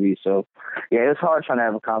on TV. So, yeah, it's hard trying to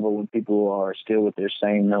have a convo when people are still with their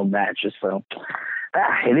same no matches. So,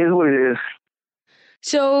 it is what it is.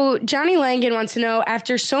 So Johnny Langan wants to know,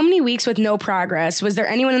 after so many weeks with no progress, was there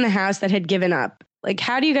anyone in the house that had given up? Like,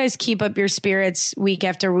 how do you guys keep up your spirits week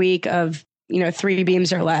after week of 3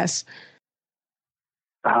 beams or less?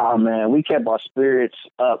 Oh, man, we kept our spirits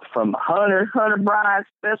up from Hunter Bryant's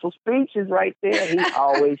special speeches right there. He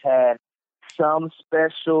always had some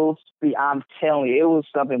special speech. I'm telling you, it was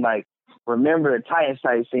something like, remember the Titans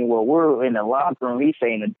type scene where we're in the locker room, he's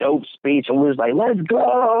saying a dope speech, and we're just like, let's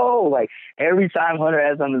go. Like, every time Hunter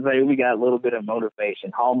has something to say, we got a little bit of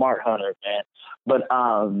motivation. Hallmark Hunter, man. But,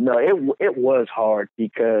 no, it was hard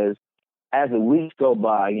because as the weeks go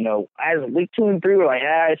by, as week 2 and 3, we're like,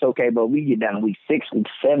 it's okay. But we get down to week 6, week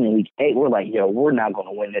 7, week 8, we're like, we're not going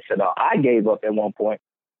to win this at all. I gave up at one point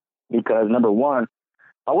because, number one,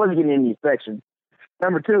 I wasn't getting any affection.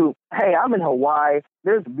 Number 2, hey, I'm in Hawaii.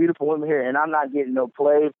 There's beautiful women here, and I'm not getting no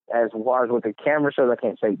play as far as with the camera shows. I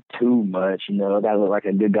can't say too much, I got to look like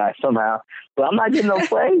a good guy somehow. But I'm not getting no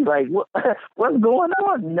play. Like, what's going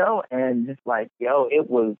on? And just like,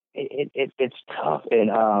 it's tough. And,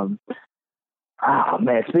 oh,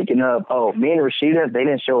 man, speaking of, me and Rashida, they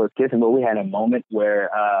didn't show us kissing, but we had a moment where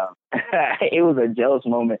it was a jealous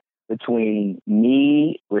moment between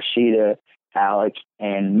me, Rashida, Alec,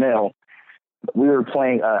 and Mel. We were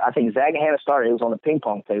playing, I think Zach and Hannah started. It was on the ping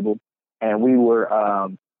pong table, and we were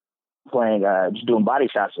playing, just doing body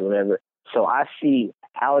shots or whatever. So I see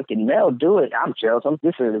Alec and Mel do it. I'm jealous.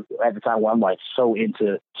 This is at the time where I'm like so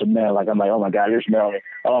into Mel. Like, I'm like, oh my God, there's Mel.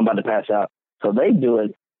 Oh, I'm about to pass out. So they do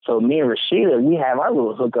it. So me and Rashida, we have our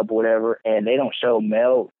little hookup or whatever, and they don't show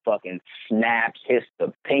Mel fucking snaps, hits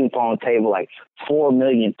the ping pong table like 4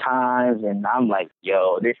 million times, and I'm like,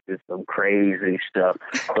 this is some crazy stuff.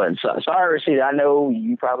 But sorry, Rashida, I know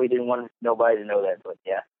you probably didn't want nobody to know that, but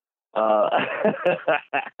yeah.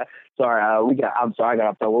 Sorry, I'm sorry, I got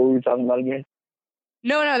off topic. What were we talking about again?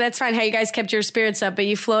 No, that's fine. How you guys kept your spirits up, but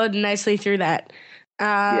you flowed nicely through that.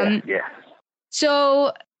 Yeah.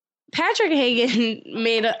 So Patrick Hagan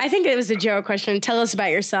made, I think it was a joke question. Tell us about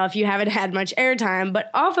yourself. You haven't had much airtime, but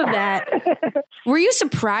off of that, were you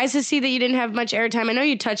surprised to see that you didn't have much airtime? I know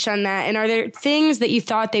you touched on that. And are there things that you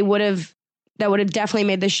thought that would have definitely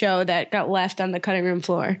made the show that got left on the cutting room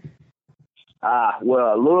floor?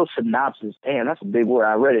 Well, a little synopsis. Damn, that's a big word.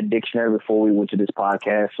 I read a dictionary before we went to this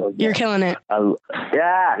podcast. So You're killing it.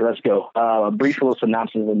 Let's go. A brief little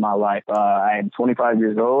synopsis of my life. I am 25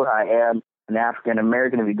 years old. I am an African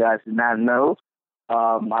American, if you guys did not know.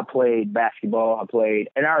 I played basketball.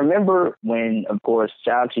 And I remember when, of course,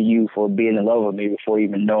 shout out to you for being in love with me before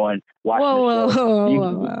even knowing watching the show.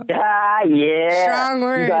 Whoa. Yeah. Strong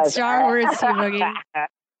words, Steve Boogie.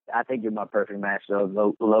 I think you're my perfect match,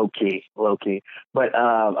 though, low key. But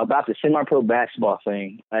about the semi-pro basketball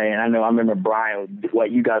thing, and I remember Brian,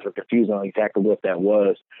 what you guys were confused on exactly what that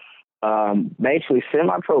was. Basically,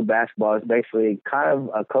 semi-pro basketball is basically kind of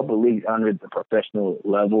a couple of leagues under the professional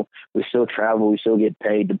level. We still travel. We still get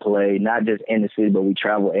paid to play, not just in the city, but we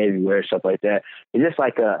travel everywhere, stuff like that. It's just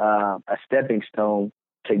like a stepping stone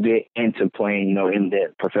to get into playing, in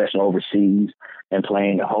the professional overseas and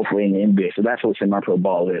playing, hopefully, in the NBA. So that's what semi-pro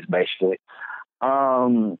ball is, basically.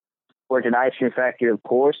 Worked at ice cream factory, of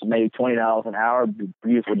course, made $20 an hour.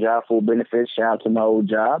 Beautiful job, full benefits. Shout out to my old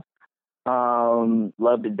job.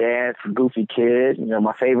 Love to dance, goofy kid.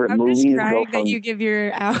 My favorite movies. I'm just crying that you give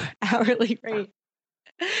your hourly rate.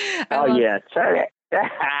 Yeah.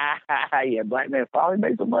 Yeah, black man finally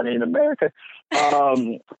made some money in America.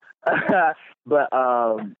 But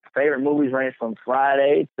favorite movies range from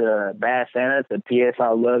Friday to Bad Santa to P.S. I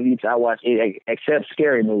Love You. I watch it, except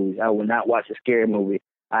scary movies. I will not watch a scary movie.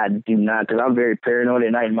 I do not, because I'm very paranoid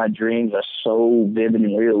at night, and my dreams are so vivid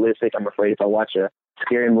and realistic. I'm afraid if I watch a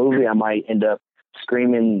scary movie, I might end up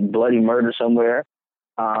screaming bloody murder somewhere.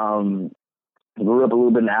 Grew up a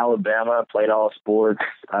little bit in Alabama, played all sports,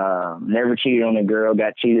 never cheated on a girl,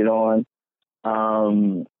 got cheated on.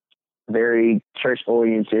 Very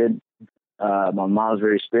church-oriented. My mom's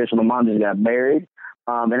very spiritual. My mom just got married.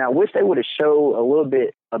 And I wish they would have showed a little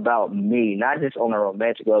bit about me, not just on a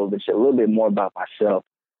romantic level, but just a little bit more about myself.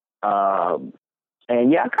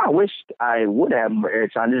 And yeah, I kind of wish I would have more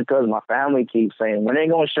airtime just because my family keeps saying, when they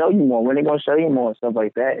going to show you more? When they going to show you more? And stuff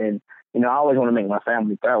like that. And, I always want to make my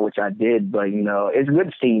family proud, which I did. But, it's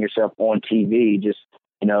good seeing yourself on TV. Just,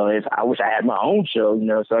 I wish I had my own show,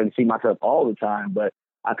 so I can see myself all the time. But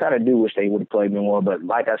I kind of do wish they would have played me more. But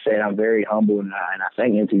like I said, I'm very humble, and I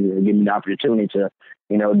thank MTV for giving me the opportunity to,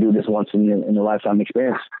 do this once in a lifetime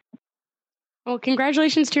experience. Well,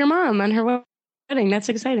 congratulations to your mom on her wedding. That's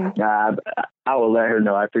exciting. I will let her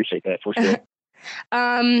know. I appreciate that for sure.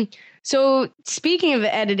 So speaking of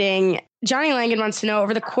editing, Johnny Langan wants to know,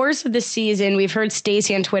 over the course of the season, we've heard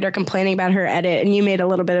Stacey on Twitter complaining about her edit, and you made a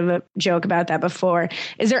little bit of a joke about that before.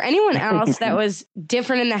 Is there anyone else that was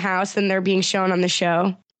different in the house than they're being shown on the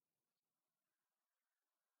show?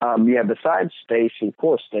 Yeah, besides Stacey,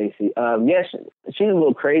 poor Stacey. Yes, she's a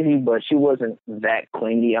little crazy, but she wasn't that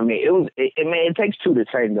clingy. I mean, it takes two to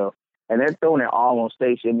tango. And they're throwing it all on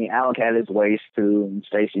Stacey. I mean, Alec had his ways too, and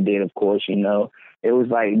Stacey did, of course, It was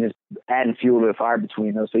like just adding fuel to the fire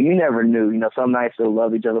between them. So you never knew. Some nights they'll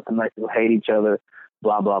love each other, some nights they'll hate each other,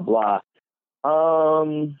 blah, blah, blah.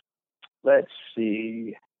 Let's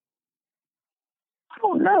see. I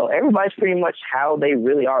don't know. Everybody's pretty much how they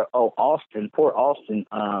really are. Oh, Austin, poor Austin,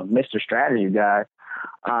 Mr. Strategy guy.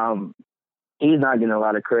 He's not getting a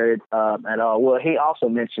lot of credit at all. Well, he also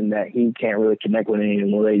mentioned that he can't really connect with any of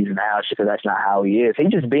the ladies in the house because that's not how he is.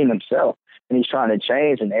 He's just being himself, and he's trying to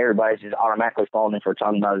change, and everybody's just automatically falling in for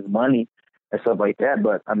talking about his money and stuff like that.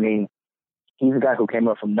 But, I mean, he's a guy who came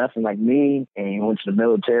up from nothing like me, and he went to the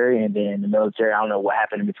military, and then the military, I don't know what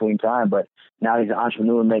happened in between time, but now he's an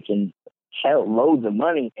entrepreneur making loads of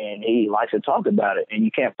money, and he likes to talk about it, and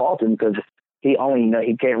you can't fault him because he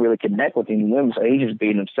can't really connect with any women, so he's just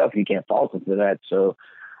being himself. You can't fault him for that. So,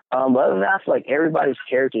 but other than that, I feel like everybody's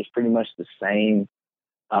character is pretty much the same.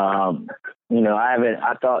 I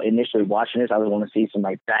thought initially watching this, I was going to see some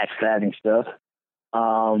like backstabbing stuff.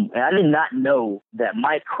 And I did not know that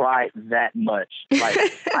Mike cried that much. Like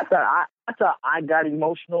I thought I got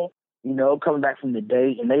emotional, coming back from the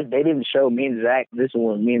date, and they didn't show me and Zach. This is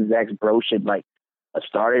when me and Zach's bro shit like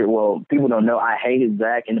started. Well, people don't know I hated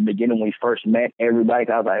Zach in the beginning when we first met everybody.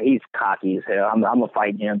 I was like, he's cocky as hell. I'm gonna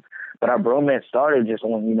fight him. But our bromance started just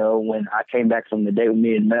when I came back from the date with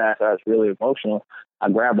me and Matt. I thought it was really emotional. I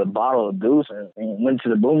grabbed a bottle of Goose and went to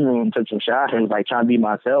the boom room, took some shots, and was like trying to be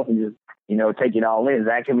myself and just take it all in.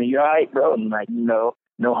 Zach, you all right, bro? And like, no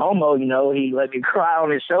homo, he let me cry on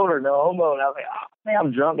his shoulder, no homo. And I was like, oh, man,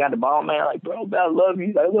 I'm drunk, got the ball, man. Like, bro, I love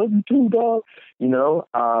you. I love you too, dog.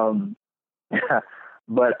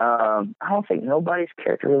 But I don't think nobody's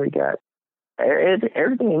character really got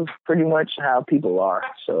everything was pretty much how people are.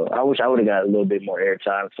 So I wish I would have got a little bit more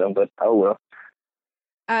airtime. So, but oh well.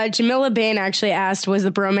 Jamila Bain actually asked, was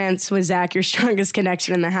the bromance with Zach your strongest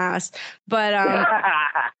connection in the house? But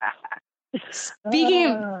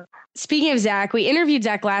speaking of Zach, we interviewed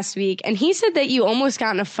Zach last week, and he said that you almost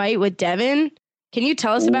got in a fight with Devin. Can you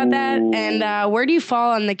tell us about that? And where do you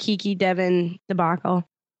fall on the Kiki Devin debacle?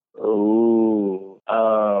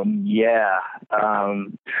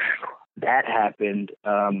 That happened.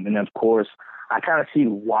 And of course, I kind of see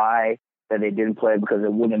why that they didn't play because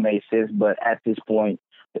it wouldn't have made sense. But at this point,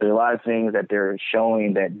 there's a lot of things that they're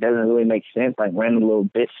showing that doesn't really make sense, like random little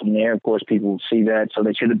bits from there. Of course, people see that, so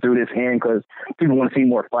they should have threw this in because people want to see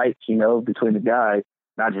more fights, between the guys,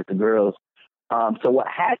 not just the girls. So what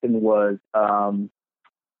happened was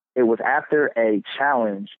it was after a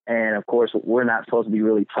challenge, and of course, we're not supposed to be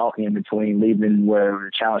really talking in between leaving wherever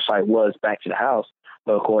the challenge site was back to the house.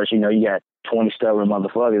 But of course, you got 20 stubborn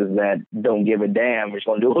motherfuckers that don't give a damn. We're just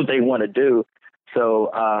going to do what they want to do. So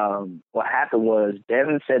what happened was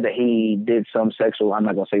Devin said that he did some sexual, I'm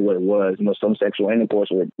not going to say what it was, some sexual intercourse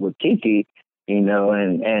with Kiki, and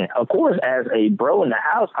of course, as a bro in the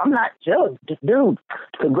house, I'm not jealous. Dude,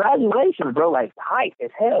 congratulations, bro. Like, hype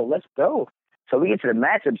as hell. Let's go. So we get to the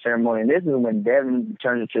matchup ceremony, and this is when Devin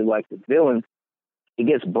turns into, like, the villain. He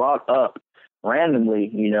gets brought up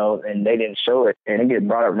randomly, and they didn't show it. And it gets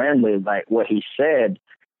brought up randomly, like, what he said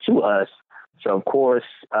to us. So, of course,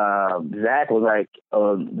 Zach was like,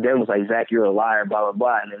 Devin was like, Zach, you're a liar, blah, blah,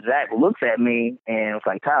 blah. And then Zach looks at me and was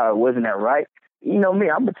like, Tyler, wasn't that right? Me, I'm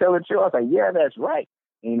going to tell the truth. I was like, yeah, that's right.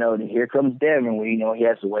 Then here comes Devin. He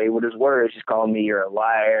has to weigh with his words. He's calling me, you're a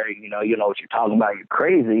liar. You know what you're talking about. You're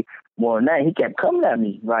crazy. More than that, he kept coming at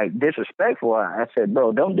me, like, disrespectful. I said,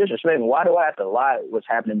 bro, don't disrespect me. Why do I have to lie what's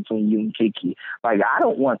happening between you and Kiki? Like, I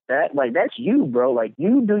don't want that. Like, that's you, bro. Like,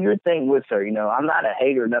 you do your thing with her, I'm not a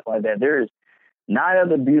hater or nothing like that. There is 9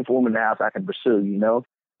 other beautiful women in the house I can pursue,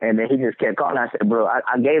 And then he just kept calling. I said, bro, I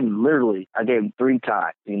gave him 3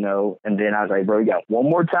 times, And then I was like, bro, you got one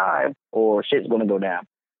more time or shit's going to go down.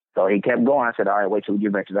 So he kept going. I said, all right, wait till we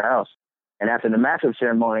get back to the house. And after the matchup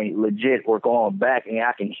ceremony, legit, we're going back, and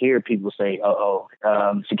I can hear people say,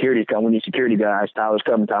 security's coming. We need security guys. Tyler's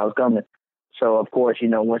coming. So, of course,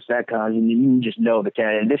 once that comes, you just know the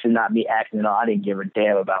kind. And this is not me acting at all. I didn't give a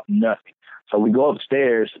damn about nothing. So we go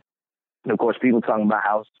upstairs, and, of course, people talking about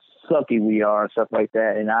how sucky we are and stuff like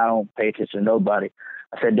that, and I don't pay attention to nobody.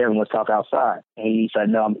 I said, Devin, let's talk outside. And he said,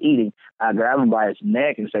 no, I'm eating. I grab him by his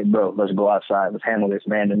neck and say, bro, let's go outside. Let's handle this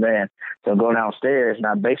man to man. So I go downstairs, and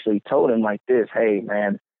I basically told him like this, hey,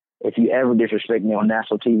 man, if you ever disrespect me on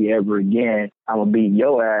national TV ever again, I'm going to beat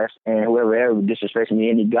your ass. And whoever ever disrespects me,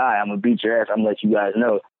 any guy, I'm going to beat your ass. I'm going to let you guys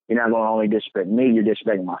know. You're not going to only disrespect me, you're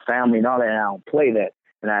disrespecting my family and all that, and I don't play that.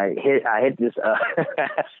 And I hit this,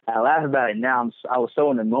 I laugh about it now. I was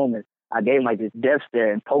so in the moment. I gave him like this death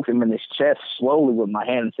stare and poked him in his chest slowly with my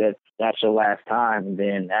hand and said, that's your last time. And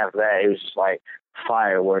then after that, it was just like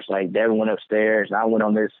fireworks. Like Devin went upstairs and I went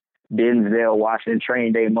on this Denzel Washington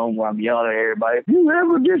Training Day moment where I'm yelling at everybody, if you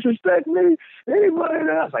ever disrespect me, anybody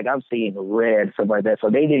else. Like I'm seeing red, stuff like that. So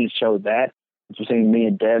they didn't show that. Between me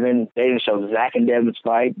and Devin. They didn't show Zach and Devin's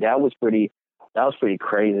fight. That was pretty that was pretty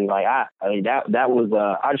crazy. Like I mean that was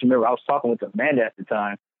I just remember I was talking with Amanda at the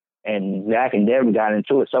time, and Zach and Devin got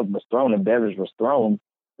into it. Something was thrown and beverage was thrown.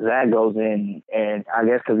 Zach goes in, and I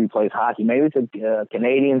guess because he plays hockey, maybe it's a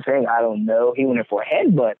Canadian thing. I don't know. He went in for a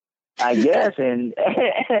headbutt, I guess, and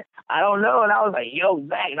I don't know. And I was like, "Yo,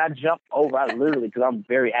 Zach!" And I jumped over. I literally, because I'm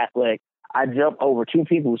very athletic, I jumped over two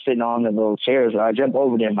people sitting on the little chairs. I jumped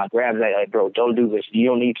over them. I grabbed Zach, like, "Bro, don't do this. You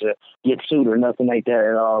don't need to get sued or nothing like that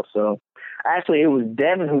at all." So actually, it was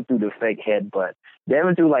Devin who threw the fake headbutt.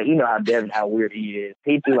 Devin threw like, you know how weird he is.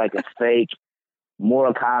 He threw like a fake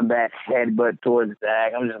Mortal Kombat headbutt towards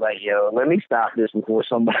Zach. I'm just like, yo, let me stop this before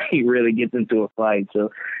somebody really gets into a fight.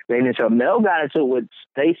 So they didn't show. Mel got into it with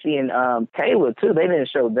Stacy and Taylor too. They didn't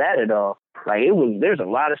show that at all. Like there's a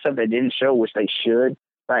lot of stuff they didn't show, which they should.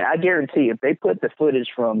 Like I guarantee, if they put the footage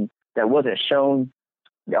from that wasn't shown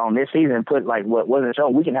on this season, put like what wasn't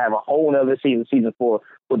shown, we can have a whole other season 4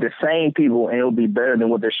 with the same people, and it'll be better than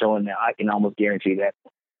what they're showing now. I can almost guarantee that.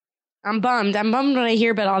 I'm bummed. I'm bummed when I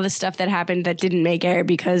hear about all the stuff that happened that didn't make air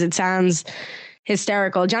because it sounds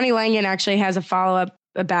hysterical. Johnny Langan actually has a follow-up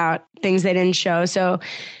about things they didn't show. So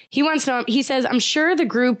he wants to know, he says, I'm sure the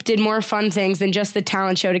group did more fun things than just the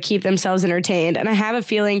talent show to keep themselves entertained. And I have a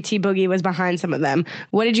feeling T Boogie was behind some of them.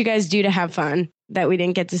 What did you guys do to have fun that we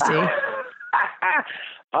didn't get to see?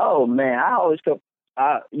 Oh, man. I always go,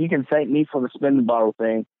 you can thank me for the spin the bottle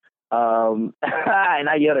thing. And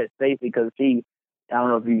I yelled at Stacey because I don't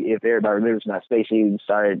know if everybody remembers that Stacey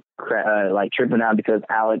started like tripping out because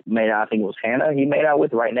Alec made out, I think it was Hannah he made out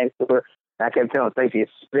with right next to her. And I kept telling Stacey,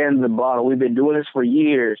 spin the bottle. We've been doing this for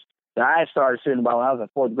years. So I started spinning the bottle when I was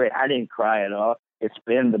in 4th grade. I didn't cry at all. It's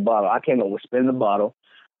spin the bottle. I came up with spin the bottle.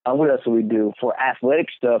 What else do we do? For athletic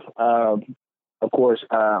stuff, of course,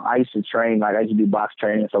 I used to train, like I used to do box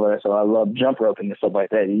training and stuff like that, so I love jump roping and stuff like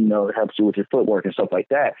that. You know, it helps you with your footwork and stuff like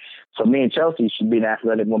that. So me and Chelsea, she being an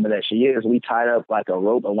athletic woman that she is, we tied up like a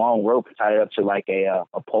long rope, and tied it up to like a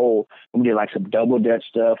pole. We did like some double dutch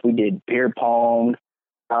stuff. We did beer pong.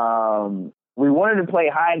 We wanted to play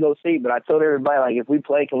hide and go seek, but I told everybody, like, if we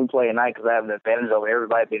play, can we play at night? Because I have an advantage over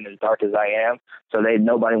everybody being as dark as I am. So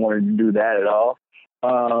nobody wanted to do that at all.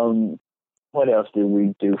 What else did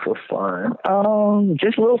we do for fun?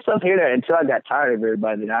 Just little stuff here there until I got tired of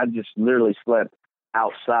everybody. Then I just literally slept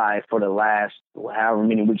outside for the last however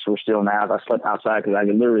many weeks we're still in the house. I slept outside because I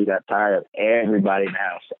literally got tired of everybody in the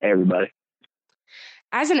house. Everybody.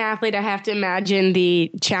 As an athlete, I have to imagine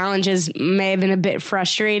the challenges may have been a bit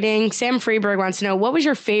frustrating. Sam Freeberg wants to know, what was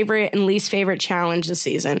your favorite and least favorite challenge this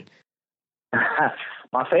season?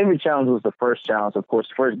 My favorite challenge was the first challenge, of course,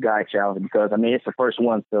 the first guy challenge, because, I mean, it's the first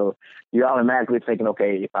one. So you're automatically thinking,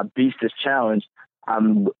 okay, if I beat this challenge,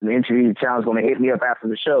 the MTV challenge is going to hit me up after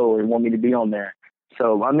the show and want me to be on there.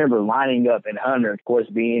 So I remember lining up, and Hunter, of course,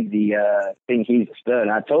 being the thing he's a stud.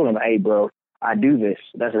 And I told him, hey, bro, I do this.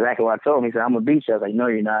 That's exactly what I told him. He said, I'm going to beat you. I was like, no,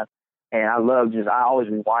 you're not. And I always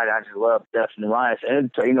rewind. I just love Dustin Rice.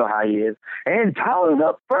 And so you know how he is. And Tyler's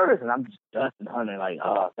up first. And I'm just Dustin Hunter. Like,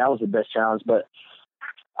 that was the best challenge. But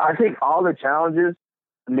I think all the challenges,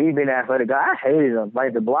 me being an athletic guy, I hated them.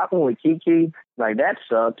 Like the block one with Kiki, like that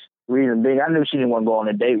sucked. Reason being, I knew she didn't want to go on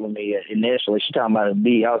a date with me initially. She talking about a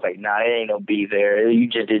B. I was like, nah, it ain't no B there. You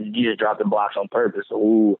just dropped the blocks on purpose.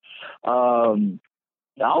 Ooh. The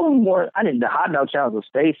hot dog challenge with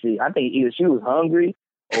Stacy. I think either she was hungry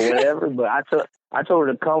or whatever, but I told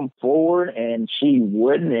her to come forward and she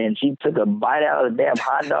wouldn't, and she took a bite out of the damn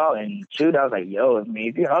hot dog and chewed. I was like, yo, if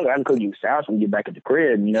you're hungry, I can cook you sandwich when you get back at the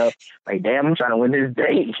crib, you know? Like, damn, I'm trying to win this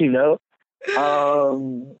date, you know?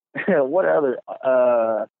 What other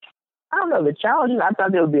I don't know, the challenges, I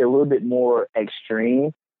thought they would be a little bit more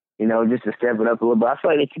extreme, you know, just to step it up a little bit. I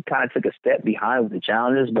feel like they kind of took a step behind with the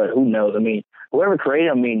challenges, but who knows? I mean, whoever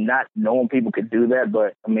created them, I mean, not knowing people could do that,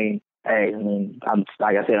 but I mean, hey, I mean, I'm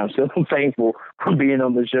still thankful for being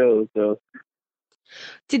on the show. So,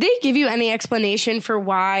 did they give you any explanation for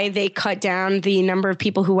why they cut down the number of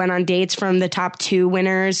people who went on dates from the top 2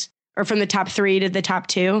 winners, or from the top 3 to the top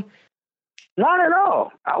 2? Not at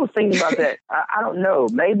all. I was thinking about that. I don't know.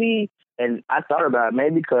 Maybe, and I thought about it,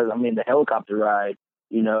 maybe because, I mean, the helicopter ride,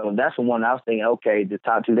 you know, that's the one I was thinking, okay, the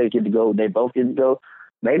top 2, they get to go, they both get to go.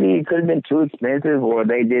 Maybe it could have been too expensive, or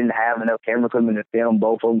they didn't have enough camera equipment to film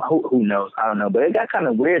both of them. Who knows? I don't know. But it got kind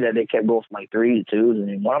of weird that they kept going from like 3 to 2s, and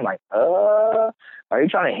then one I'm like, are you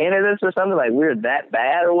trying to hint at us or something? Like we're that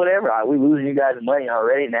bad or whatever? Are we losing you guys money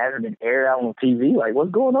already and it hasn't been aired out on TV? Like,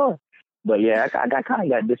 what's going on? But yeah, I kind of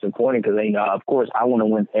got disappointed because, you know, of course, I want to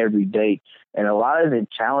win every date. And a lot of the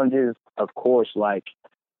challenges, of course, like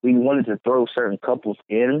we wanted to throw certain couples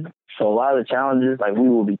in. So a lot of the challenges, like we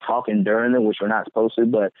will be talking during them, which we're not supposed to,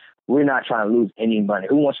 but we're not trying to lose any money.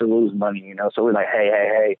 Who wants to lose money, you know? So we're like,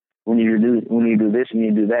 hey, we need to do this, we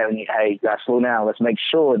need to do that. Hey, you got to slow down. Let's make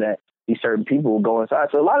sure that these certain people will go inside.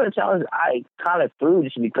 So a lot of the challenges I kind of threw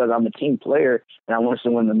just because I'm a team player and I wanted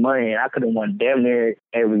to win the money, and I could have won damn near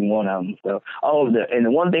every one of them. So and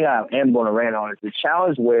the one thing I am going to rant on is the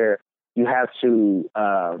challenge where you have to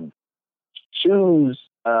choose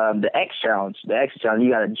the X challenge. The X challenge,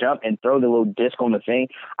 you got to jump and throw the little disc on the thing.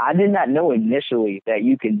 I did not know initially that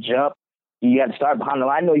you can jump. You got to start behind the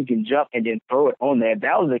line. I know you can jump and then throw it on there. If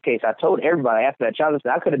that was the case, I told everybody after that challenge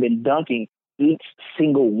that I could have been dunking each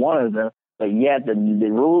single one of them, but yet the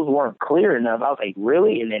rules weren't clear enough. I was like,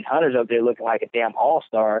 really? And then Hunter's up there looking like a damn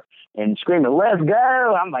all-star and screaming, let's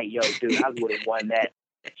go. I'm like, yo, dude, I would have won that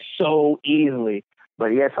so easily. But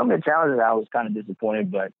yeah, some of the challenges I was kind of disappointed.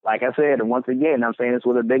 But like I said, and once again, I'm saying this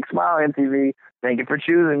with a big smile, MTV. Thank you for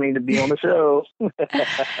choosing me to be on the show.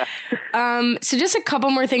 So just a couple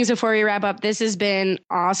more things before we wrap up. This has been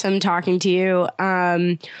awesome talking to you.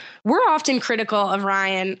 We're often critical of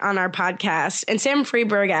Ryan on our podcast. And Sam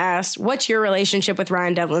Freeberg asked, what's your relationship with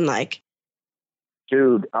Ryan Devlin like?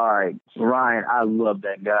 Dude, all right. Ryan, I love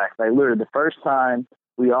that guy. Like, literally, the first time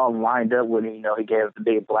we all lined up with him, you know, he gave us the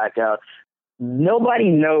big blackout. Nobody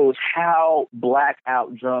knows how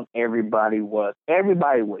blackout drunk everybody was.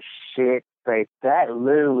 Everybody was shit. Like, that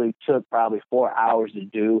literally took probably 4 hours to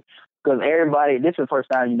do because everybody, this is the first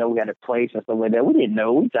time, you know, we had a place and stuff like that. We didn't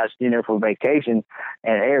know. We just in there for vacation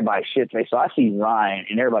and everybody shit. So I see Ryan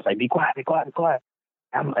and everybody's like, be quiet, be quiet, be quiet.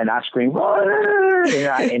 And I scream,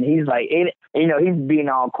 and he's like, you know, he's being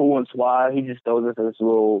all cool and suave. He just throws us this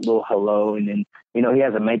little hello. And then, you know, he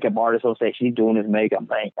has a makeup artist on stage. She's doing his makeup.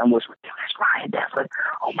 I'm whispering, that's Ryan Devlin.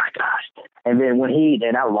 Oh my gosh. And then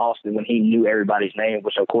and I lost it when he knew everybody's name,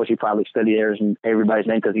 which of course he probably studied everybody's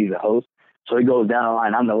name because he's a host. So he goes down the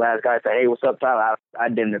line. I'm the last guy to say, hey, what's up, Tyler? I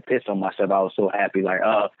didn't piss on myself. I was so happy. Like,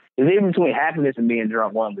 it's even between happiness and being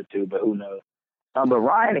drunk, one of the two, but who knows? But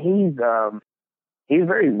Ryan, he's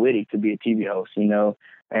very witty to be a TV host, you know,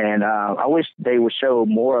 and I wish they would show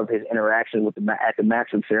more of his interaction with at the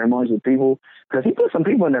Maxim ceremonies with people, because he put some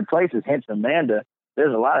people in their places, hence Amanda.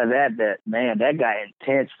 There's a lot of that got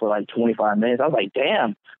intense for like 25 minutes. I was like,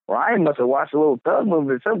 damn, Ryan must have watched a little Thug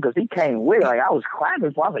movie or something, because he came with it. Like, I was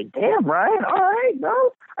clapping for him. I was like, damn, Ryan, all right, bro.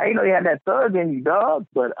 I didn't know you had that Thug in you, dog.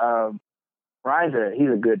 But Ryan's he's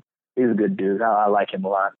a good dude. I like him a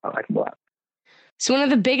lot. So one of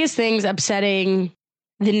the biggest things upsetting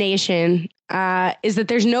the nation is that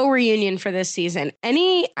there's no reunion for this season.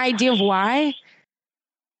 Any idea of why?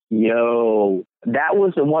 Yo, that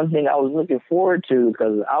was the one thing I was looking forward to,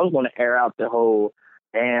 because I was going to air out the whole,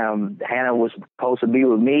 damn, Hannah was supposed to be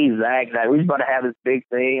with me, Zach. Like, we was about to have this big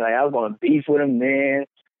thing. Like, I was going to beef with him then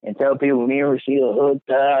and tell people me and Rashida hooked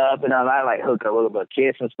up, and I like hooked up a little bit of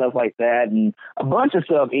kiss and stuff like that, and a bunch of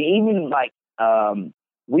stuff. Even like,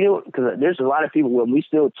 we don't, because there's a lot of people when we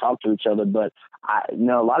still talk to each other, but a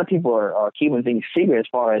lot of people are keeping things secret as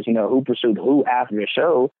far as, you know, who pursued who after the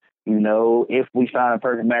show. You know, if we found a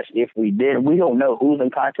perfect match, if we did, we don't know who's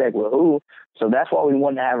in contact with who. So that's why we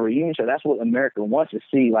want to have a reunion show. That's what America wants to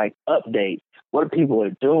see, like updates. What people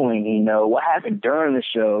are doing, you know, what happened during the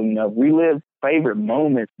show, you know, relive favorite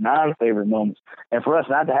moments, non-favorite moments. And for us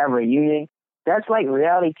not to have a reunion, that's like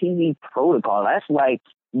reality TV protocol. That's like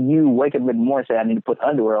you wake up in the morning and say, I need to put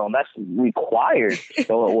underwear on. That's required.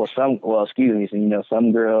 So, excuse me. So, you know,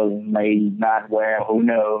 some girls may not wear them, who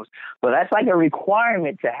knows? But that's like a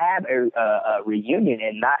requirement to have a reunion,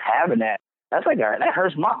 and not having that. That's like, that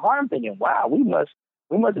hurts my heart. I'm thinking, wow, we must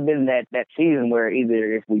have been in that season where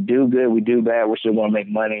either if we do good, we do bad, we still want to make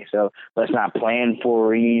money. So let's not plan for a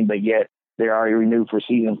reunion, but yet they're already renewed for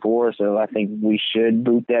season 4. So I think we should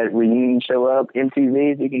boot that reunion show up.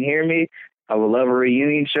 MTV, if you can hear me, I would love a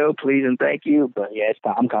reunion show, please and thank you. But yeah,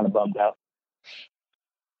 I'm kind of bummed out.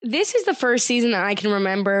 This is the first season that I can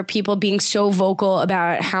remember people being so vocal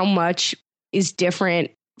about how much is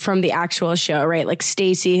different from the actual show, right? Like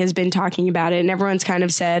Stacey has been talking about it, and everyone's kind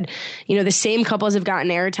of said, you know, the same couples have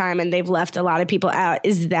gotten airtime and they've left a lot of people out.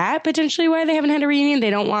 Is that potentially why they haven't had a reunion? They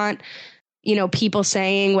don't want, you know, people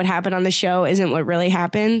saying what happened on the show isn't what really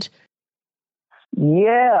happened?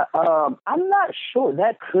 Yeah, I'm not sure.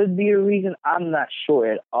 That could be a reason. I'm not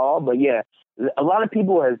sure at all. But yeah, a lot of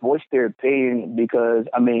people have voiced their opinion because,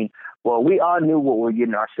 I mean, well, we all knew what we're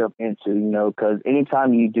getting ourselves into, you know, because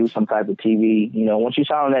anytime you do some type of TV, you know, once you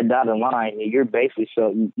sign on that dotted line, you're basically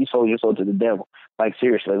you sold your soul to the devil. Like,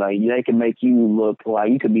 seriously, like, they can make you look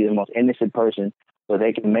like you could be the most innocent person, but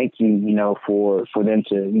they can make you, you know, for them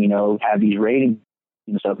to, you know, have these ratings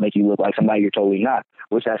and stuff, make you look like somebody you're totally not,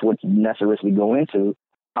 which that's what necessarily go into.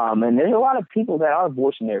 And there's a lot of people that are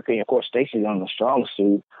voicing their opinion. Of course, Stacey's on the strong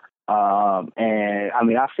suit. And I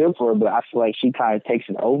mean, I feel for her, but I feel like she kind of takes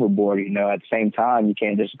it overboard. At the same time, you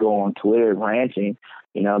can't just go on Twitter ranting,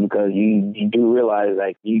 because you do realize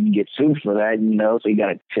like you can get sued for that, so you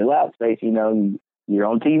got to chill out, Stacey. You're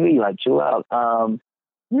on TV, like chill out.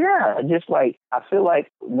 Yeah, just like I feel like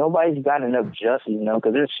nobody's got enough justice,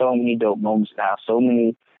 because there's so many dope moments now, so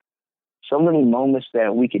many moments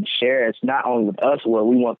that we can share. It's not only with us, where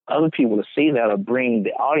we want other people to see that'll bring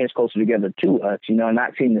the audience closer together to us,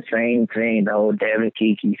 not seeing the same thing, the whole Devin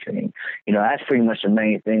Kiki thing. That's pretty much the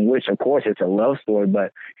main thing, which, of course, it's a love story,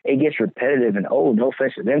 but it gets repetitive and old. No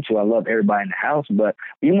offense to them, too. I love everybody in the house, but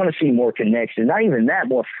we want to see more connection. Not even that,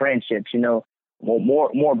 more friendships, more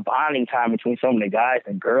bonding time between some of the guys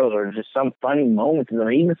and girls, or just some funny moments, or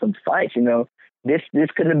even some fights, This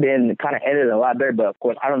could have been kind of edited a lot better, but of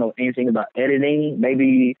course I don't know anything about editing.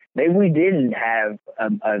 Maybe we didn't have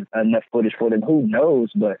enough footage for them. Who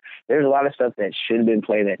knows? But there's a lot of stuff that should have been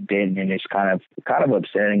played that didn't, and it's kind of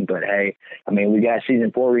upsetting. But hey, I mean, we got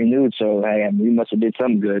season 4 renewed, so hey, we must have did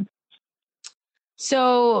something good.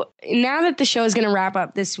 So now that the show is going to wrap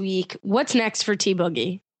up this week, what's next for T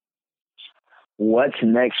Boogie? What's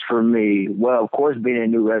next for me? Well, of course, being a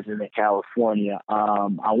new resident in California,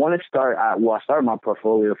 I want to start. I started my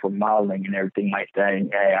portfolio for modeling and everything like that.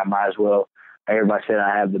 And hey, I might as well. Everybody said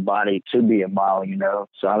I have the body to be a model,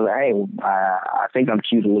 So I was like, hey, I think I'm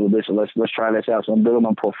cute a little bit, so let's try this out. So I'm building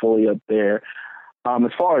my portfolio up there.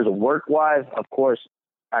 As far as work wise, of course,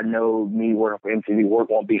 I know me working for MTV, work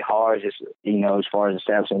won't be hard, just, as far as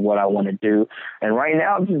establishing what I want to do. And right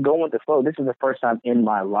now, I'm just going with the flow. This is the first time in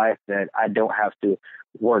my life that I don't have to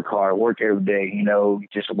work hard, work every day,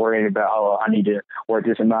 just worrying about, oh, I need to work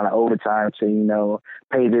this amount of overtime to,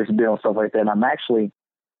 pay this bill and stuff like that. And I'm actually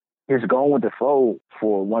just going with the flow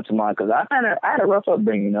for once a month, because I had a rough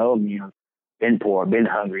upbringing, been poor, been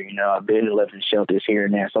hungry, I've been living in shelters here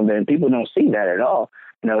and there. Something people don't see that at all.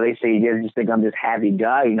 They say you just think I'm this happy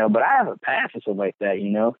guy, but I have a past and stuff like that,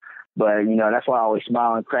 But, that's why I always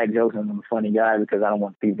smile and crack jokes and I'm a funny guy, because I don't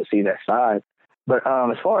want people to see that side. But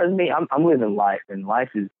as far as me, I'm living life, and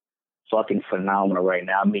life is fucking phenomenal right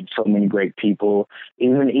now. I meet so many great people.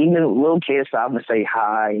 Even little kids stop and say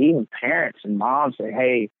hi. Even parents and moms say,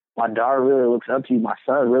 hey, my daughter really looks up to you. My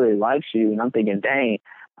son really likes you. And I'm thinking, dang,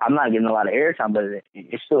 I'm not getting a lot of airtime, but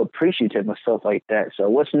it's still appreciative and stuff like that. So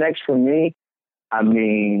what's next for me? I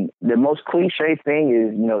mean, the most cliche thing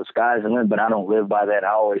is, the sky's the limit, but I don't live by that. I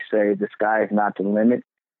always say the sky is not the limit.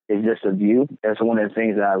 It's just a view. That's one of the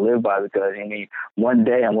things that I live by, because, one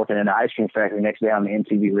day I'm working in an ice cream factory, next day I'm an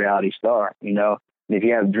MTV reality star, And if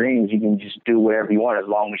you have dreams, you can just do whatever you want, as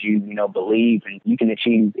long as you, believe, and you can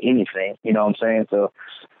achieve anything, you know what I'm saying? So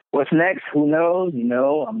what's next? Who knows?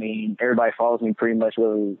 I mean, everybody follows me pretty much,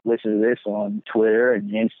 whether listen to this on Twitter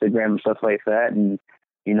and Instagram and stuff like that. And,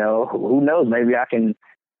 who knows? Maybe I can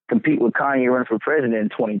compete with Kanye running for president in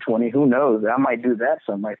 2020. Who knows? I might do that,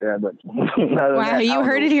 something like that. But wow, you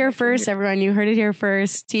heard it here first, everyone. You heard it here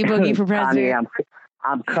first. T Boogie for president. Kanye,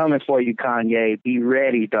 I'm coming for you, Kanye. Be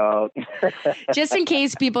ready, dog. Just in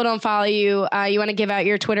case people don't follow you, you want to give out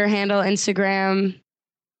your Twitter handle, Instagram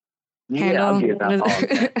handle? I'll give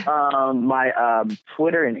that all. My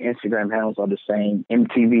Twitter and Instagram handles are the same.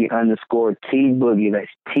 MTV_T Boogie.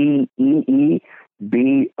 That's TEEBOOGIE. And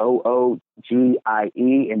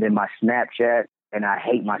then my Snapchat, and I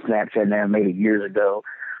hate my Snapchat now, I made it years ago,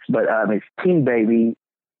 but it's TBaby32.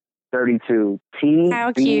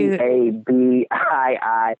 TBABII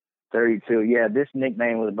 32. Yeah, this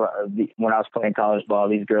nickname was when I was playing college ball.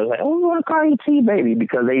 These girls were like, oh, we want to call you T Baby,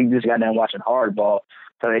 because they just got done watching hardball.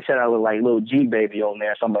 So they said I look like little G Baby on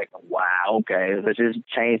there. So I'm like, wow, okay, let's just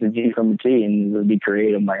change the G from the T and it'll be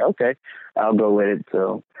creative. I'm like, okay, I'll go with it.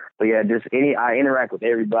 So, but yeah, I interact with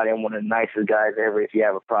everybody. I'm one of the nicest guys ever. If you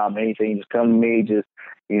have a problem, anything, just come to me. Just,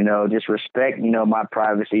 just respect, my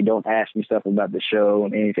privacy. Don't ask me stuff about the show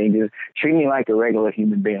and anything. Just treat me like a regular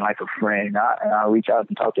human being, like a friend. And I'll reach out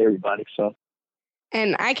and talk to everybody. So.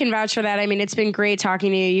 And I can vouch for that. I mean, it's been great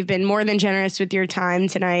talking to you. You've been more than generous with your time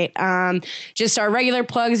tonight. Just our regular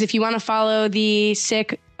plugs. If you want to follow the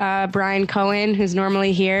sick Brian Cohen, who's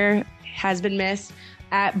normally here, has been missed,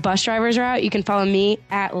 at Bus Drivers Route, you can follow me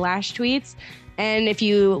at Lash Tweets. And if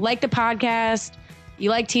you like the podcast, you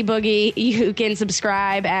like T Boogie, you can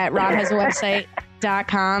subscribe at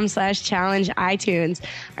robhasawebsite.com/challenge iTunes. All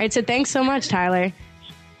right. So thanks so much, Tyler.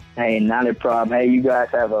 Hey, not a problem. Hey, you guys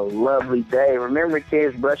have a lovely day. Remember,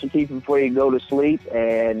 kids, brush your teeth before you go to sleep,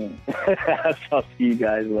 and I'll talk to you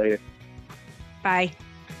guys later. Bye.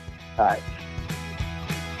 All right.